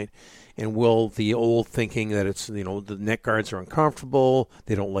this point. And will the old thinking that it's, the neck guards are uncomfortable,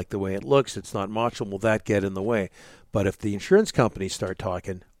 they don't like the way it looks, it's not macho, will that get in the way? But if the insurance companies start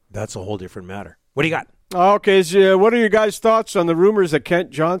talking, that's a whole different matter. What do you got? Okay, so what are your guys' thoughts on the rumors that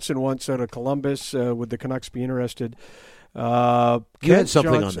Kent Johnson wants out of Columbus? Would the Canucks be interested? You had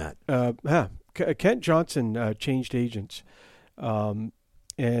something on that. Kent Johnson changed agents, and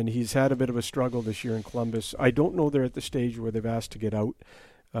he's had a bit of a struggle this year in Columbus. I don't know they're at the stage where they've asked to get out.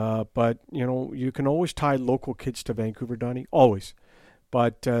 But, you can always tie local kids to Vancouver, Donnie, always.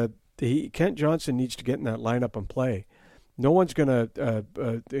 But Kent Johnson needs to get in that lineup and play. No one's going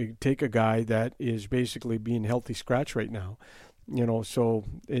to take a guy that is basically being healthy scratch right now. So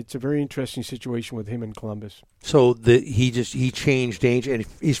it's a very interesting situation with him in Columbus. So he changed agent, and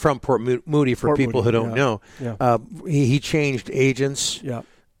he's from Port Moody for people who don't know. Yeah. He changed agents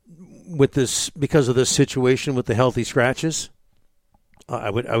with this because of this situation with the healthy scratches. I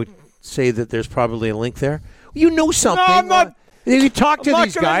would say that there's probably a link there. You know something. No, I'm not. You talk to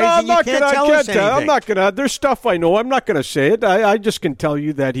these guys and you can't tell us anything. I'm not going to. There's stuff I know. I'm not going to say it. I just can tell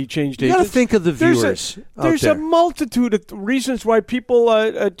you that he changed agents. You got to think of the viewers. There's a multitude of reasons why people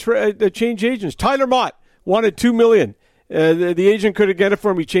change agents. Tyler Mott wanted $2 million. The agent could have get it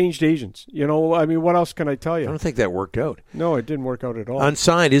for him. He changed agents. What else can I tell you? I don't think that worked out. No, it didn't work out at all.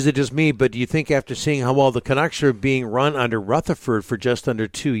 Unsigned, is it just me? But do you think after seeing how well the Canucks are being run under Rutherford for just under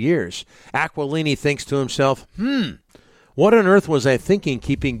 2 years, Aquilini thinks to himself, what on earth was I thinking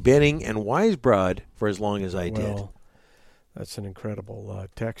keeping Benning and Weisbrod for as long as I did? That's an incredible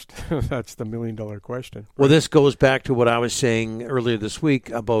text. That's the $1 million question. Well, this goes back to what I was saying earlier this week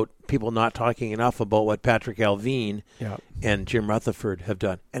about people not talking enough about what Patrick Alvin and Jim Rutherford have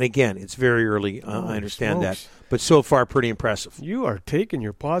done. And again, it's very early. I understand that. But so far, pretty impressive. You are taking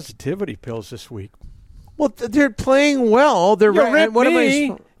your positivity pills this week. Well, they're playing well. They're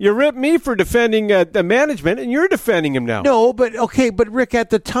You You ripped me for defending the management, and you're defending him now. No, but Rick,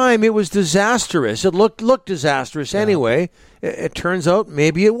 at the time, it was disastrous. It looked disastrous anyway. It turns out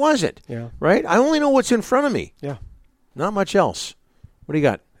maybe it wasn't. Yeah. Right? I only know what's in front of me. Yeah. Not much else. What do you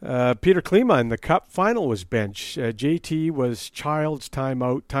got? Peter Klima in the Cup final was benched. JT was Child's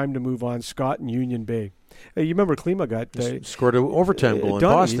timeout, time to move on. Scott in Union Bay. You remember Klima got scored an overtime goal in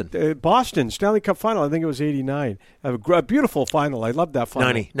Boston. Boston Stanley Cup final. I think it was '89. A beautiful final. I loved that final.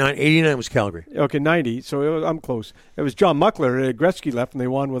 89 was Calgary. Okay, 90. So I'm close. It was John Muckler. Gretzky left, and they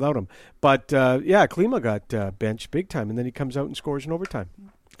won without him. But Klima got benched big time, and then he comes out and scores in overtime.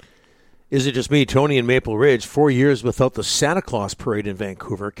 Is it just me, Tony, in Maple Ridge? 4 years without the Santa Claus parade in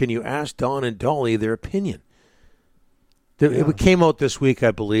Vancouver. Can you ask Don and Dolly their opinion? It came out this week, I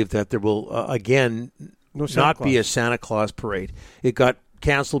believe, that there will again. Not be a Santa Claus parade. It got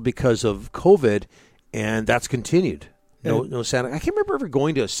canceled because of COVID, and that's continued. No Santa. I can't remember ever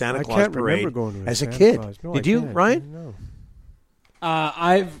going to a Santa Claus parade as a kid. No, Did you, Ryan?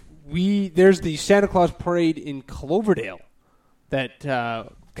 No. There's the Santa Claus parade in Cloverdale that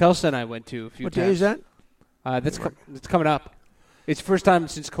Kelsa and I went to a few times. What day is that? That's coming up. It's the first time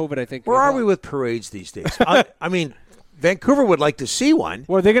since COVID, I think. Where are we with parades these days? I mean, Vancouver would like to see one.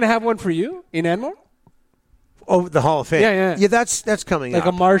 Well, are they going to have one for you in Enmore? Oh, the Hall of Fame. Yeah. That's coming up.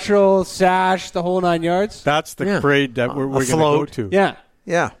 Like a Marshall, sash, the whole 9 yards? That's the parade that we're going to go to. Yeah.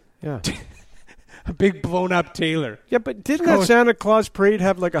 A big blown-up Taylor. Yeah, but didn't that Santa Claus parade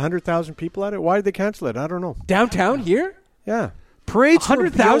have like 100,000 people at it? Why did they cancel it? I don't know. Downtown here? Yeah. Parades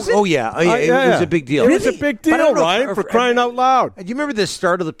 100,000? Oh, yeah. It was a big deal. It was a big deal, Ryan, for crying out loud. Do you remember the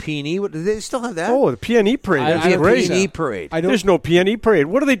start of the P&E? Do they still have that? Oh, the P&E parade. P&E parade. There's no P&E parade.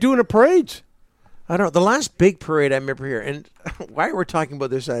 What are they doing at parades? I don't know. The last big parade I remember here, and why we're talking about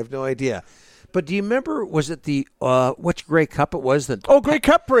this, I have no idea. But do you remember, was it the, which Grey Cup it was? Grey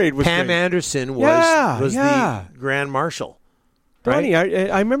Cup parade was Pam Anderson was the Grand Marshal. Donnie,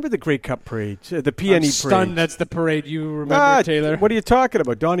 I remember the Grey Cup parade, the P&E parade. Stunned that's the parade you remember, Taylor. What are you talking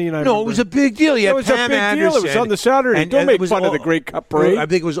about? Donnie and I No, it was a big deal. It was a big deal. It was on the Saturday. Don't make fun of the Grey Cup parade. I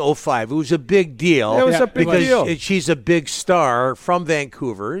think it was 2005. It was a big deal. It was a big deal. Because she's a big star from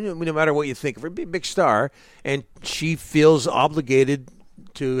Vancouver, no matter what you think of her, big star, and she feels obligated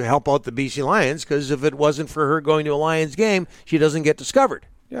to help out the BC Lions because if it wasn't for her going to a Lions game, she doesn't get discovered.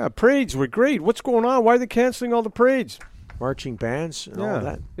 Yeah, parades were great. What's going on? Why are they canceling all the parades? Marching bands and all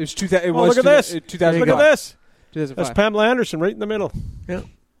that. It was 2000. Look at this. 2005. Look at this. 2005. That's Pamela Anderson right in the middle. Yeah.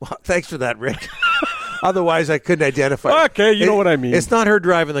 Well, thanks for that, Rick. Otherwise, I couldn't identify. Okay, you know what I mean. It's not her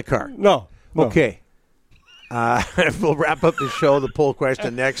driving the car. No. Okay. We'll wrap up the show. The poll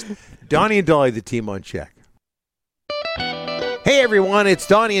question next. Donnie and Dolly, the team on check. Hey everyone, it's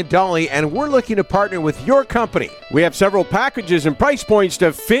Donnie and Dolly, and we're looking to partner with your company. We have several packages and price points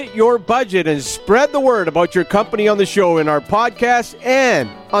to fit your budget and spread the word about your company on the show in our podcast and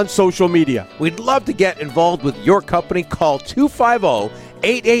on social media. We'd love to get involved with your company. Call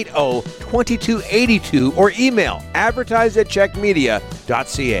 250-880-2282 or email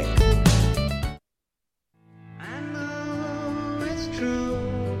advertise@checkmedia.ca.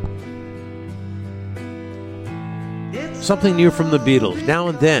 Something new from the Beatles, Now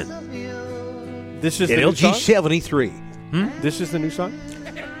and Then. This is in the new LG song? 73. This is the new song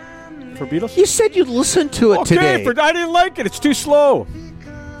for Beatles? You said you'd listen to it today. Okay, I didn't like it. It's too slow.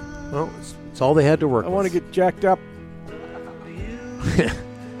 Well, it's all they had to work with. I want to get jacked up.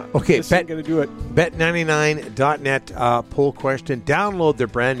 Okay, this ain't going to do it. Bet99.net poll question. Download their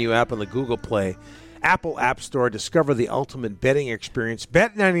brand new app on the Google Play, Apple App Store. Discover the ultimate betting experience.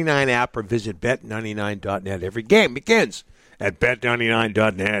 Bet99 app or visit bet99.net. Every game begins at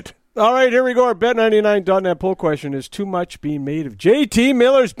bet99.net. All right, here we go. Our Bet99.net poll question. Is too much being made of JT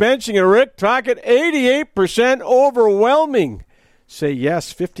Miller's benching and Rick Tocchet? 88% overwhelming. Say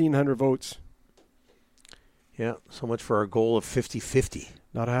yes, 1,500 votes. Yeah, so much for our goal of 50-50.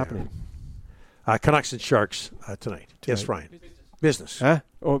 Not happening. Canucks and Sharks tonight. Yes, Ryan. Business. Huh?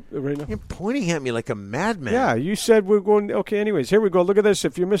 Oh, right now? You're pointing at me like a madman. Yeah, you said we're going. Okay, anyways, here we go. Look at this.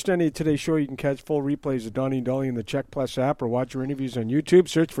 If you missed any of today's show, you can catch full replays of Donnie and Dolly in the Check Plus app or watch our interviews on YouTube.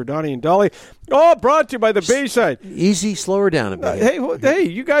 Search for Donnie and Dolly. Oh, brought to you by the Bayside. Easy, slow her down a bit. Hey,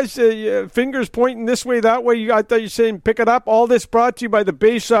 you guys, fingers pointing this way, that way. I thought you were saying pick it up. All this brought to you by the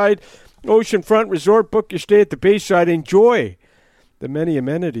Bayside Oceanfront Resort. Book your stay at the Bayside. Enjoy the many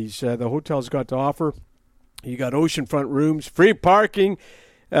amenities the hotel's got to offer. You got oceanfront rooms, free parking,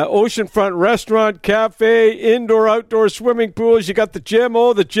 oceanfront restaurant, cafe, indoor-outdoor swimming pools. You got the gym,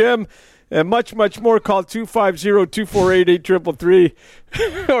 and much, much more. Call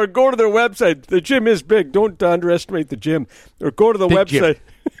 250-248-8333 or go to their website. The gym is big. Don't underestimate the gym. Or go to the website.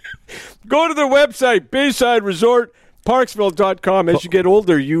 Go to their website, Bayside Resort. Parksville.com. As you get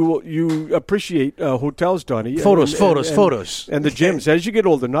older, you appreciate hotels, Donnie. Photos. And the gyms. As you get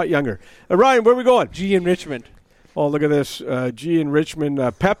older, not younger. Ryan, where are we going? G in Richmond. Oh, look at this. G in Richmond.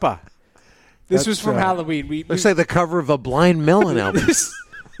 Peppa. This was from Halloween. Looks like the cover of a Blind Melon album. This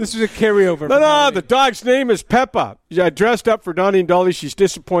was a carryover. No, the dog's name is Peppa. I dressed up for Donnie and Dolly. She's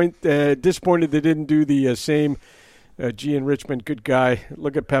disappointed they didn't do the same. G in Richmond, good guy.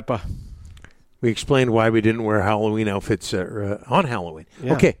 Look at Peppa. We explained why we didn't wear Halloween outfits on Halloween.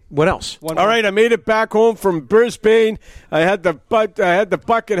 Yeah. Okay, what else? All right, I made it back home from Brisbane. I had the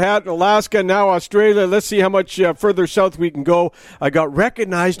bucket hat in Alaska, now Australia. Let's see how much further south we can go. I got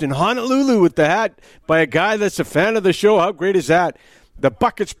recognized in Honolulu with the hat by a guy that's a fan of the show. How great is that? The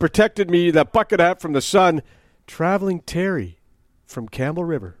buckets protected me, the bucket hat from the sun. Traveling Terry from Campbell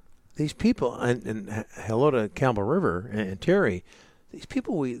River. These people, and hello to Campbell River and Terry. These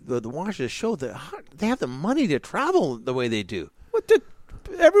people the watch the show, they have the money to travel the way they do.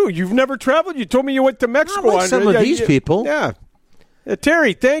 Everyone, you've never traveled? You told me you went to Mexico. Not like some of these people. Yeah.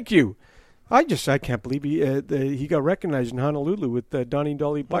 Terry, thank you. I can't believe he got recognized in Honolulu with the Donnie and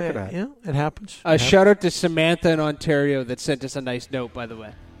Dolly bucket hat. Yeah, it happens. Shout out to Samantha in Ontario that sent us a nice note, by the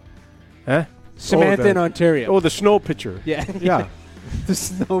way. Huh? Samantha in Ontario. Oh, the snow picture. Yeah. Yeah. The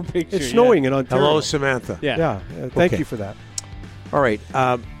snow picture. It's snowing in Ontario. Hello, Samantha. Yeah. Thank you for that. All right.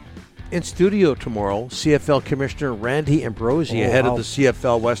 In studio tomorrow, CFL Commissioner Randy Ambrosie ahead of the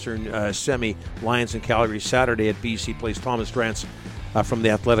CFL Western Semi Lions in Calgary Saturday at BC plays Thomas Drance from the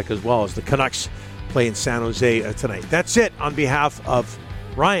Athletic, as well as the Canucks play in San Jose tonight. That's it on behalf of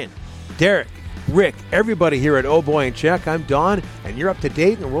Ryan, Derek, Rick, everybody here at Oh Boy and Check. I'm Don, and you're up to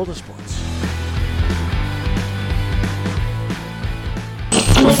date in the world of sports.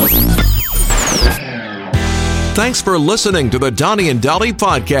 Thanks for listening to the Donnie and Dolly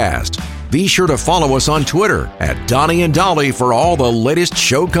podcast. Be sure to follow us on Twitter at Donnie and Dolly for all the latest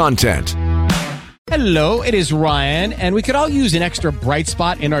show content. Hello, it is Ryan, and we could all use an extra bright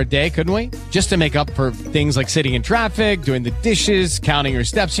spot in our day, couldn't we? Just to make up for things like sitting in traffic, doing the dishes, counting your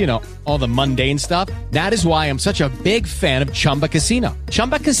steps, all the mundane stuff. That is why I'm such a big fan of Chumba Casino.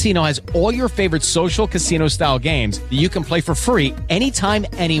 Chumba Casino has all your favorite social casino-style games that you can play for free anytime,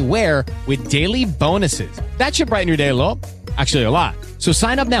 anywhere with daily bonuses. That should brighten your day a little. Actually, a lot. So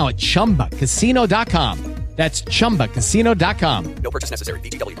sign up now at ChumbaCasino.com. That's ChumbaCasino.com. No purchase necessary.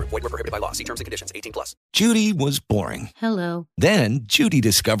 VGW Group. Void where prohibited by law. See terms and conditions. 18+. Judy was boring. Hello. Then Judy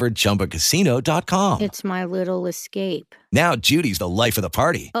discovered ChumbaCasino.com. It's my little escape. Now Judy's the life of the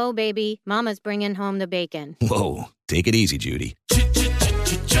party. Oh, baby, mama's bringing home the bacon. Whoa, take it easy, Judy.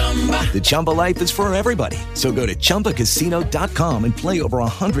 The Chumba life is for everybody. So go to ChumbaCasino.com and play over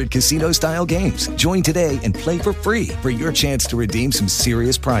 100 casino-style games. Join today and play for free for your chance to redeem some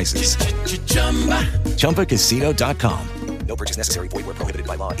serious prizes. ChumbaCasino.com. No purchase necessary. Void where prohibited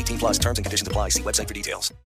by law. 18+. Terms and conditions apply. See website for details.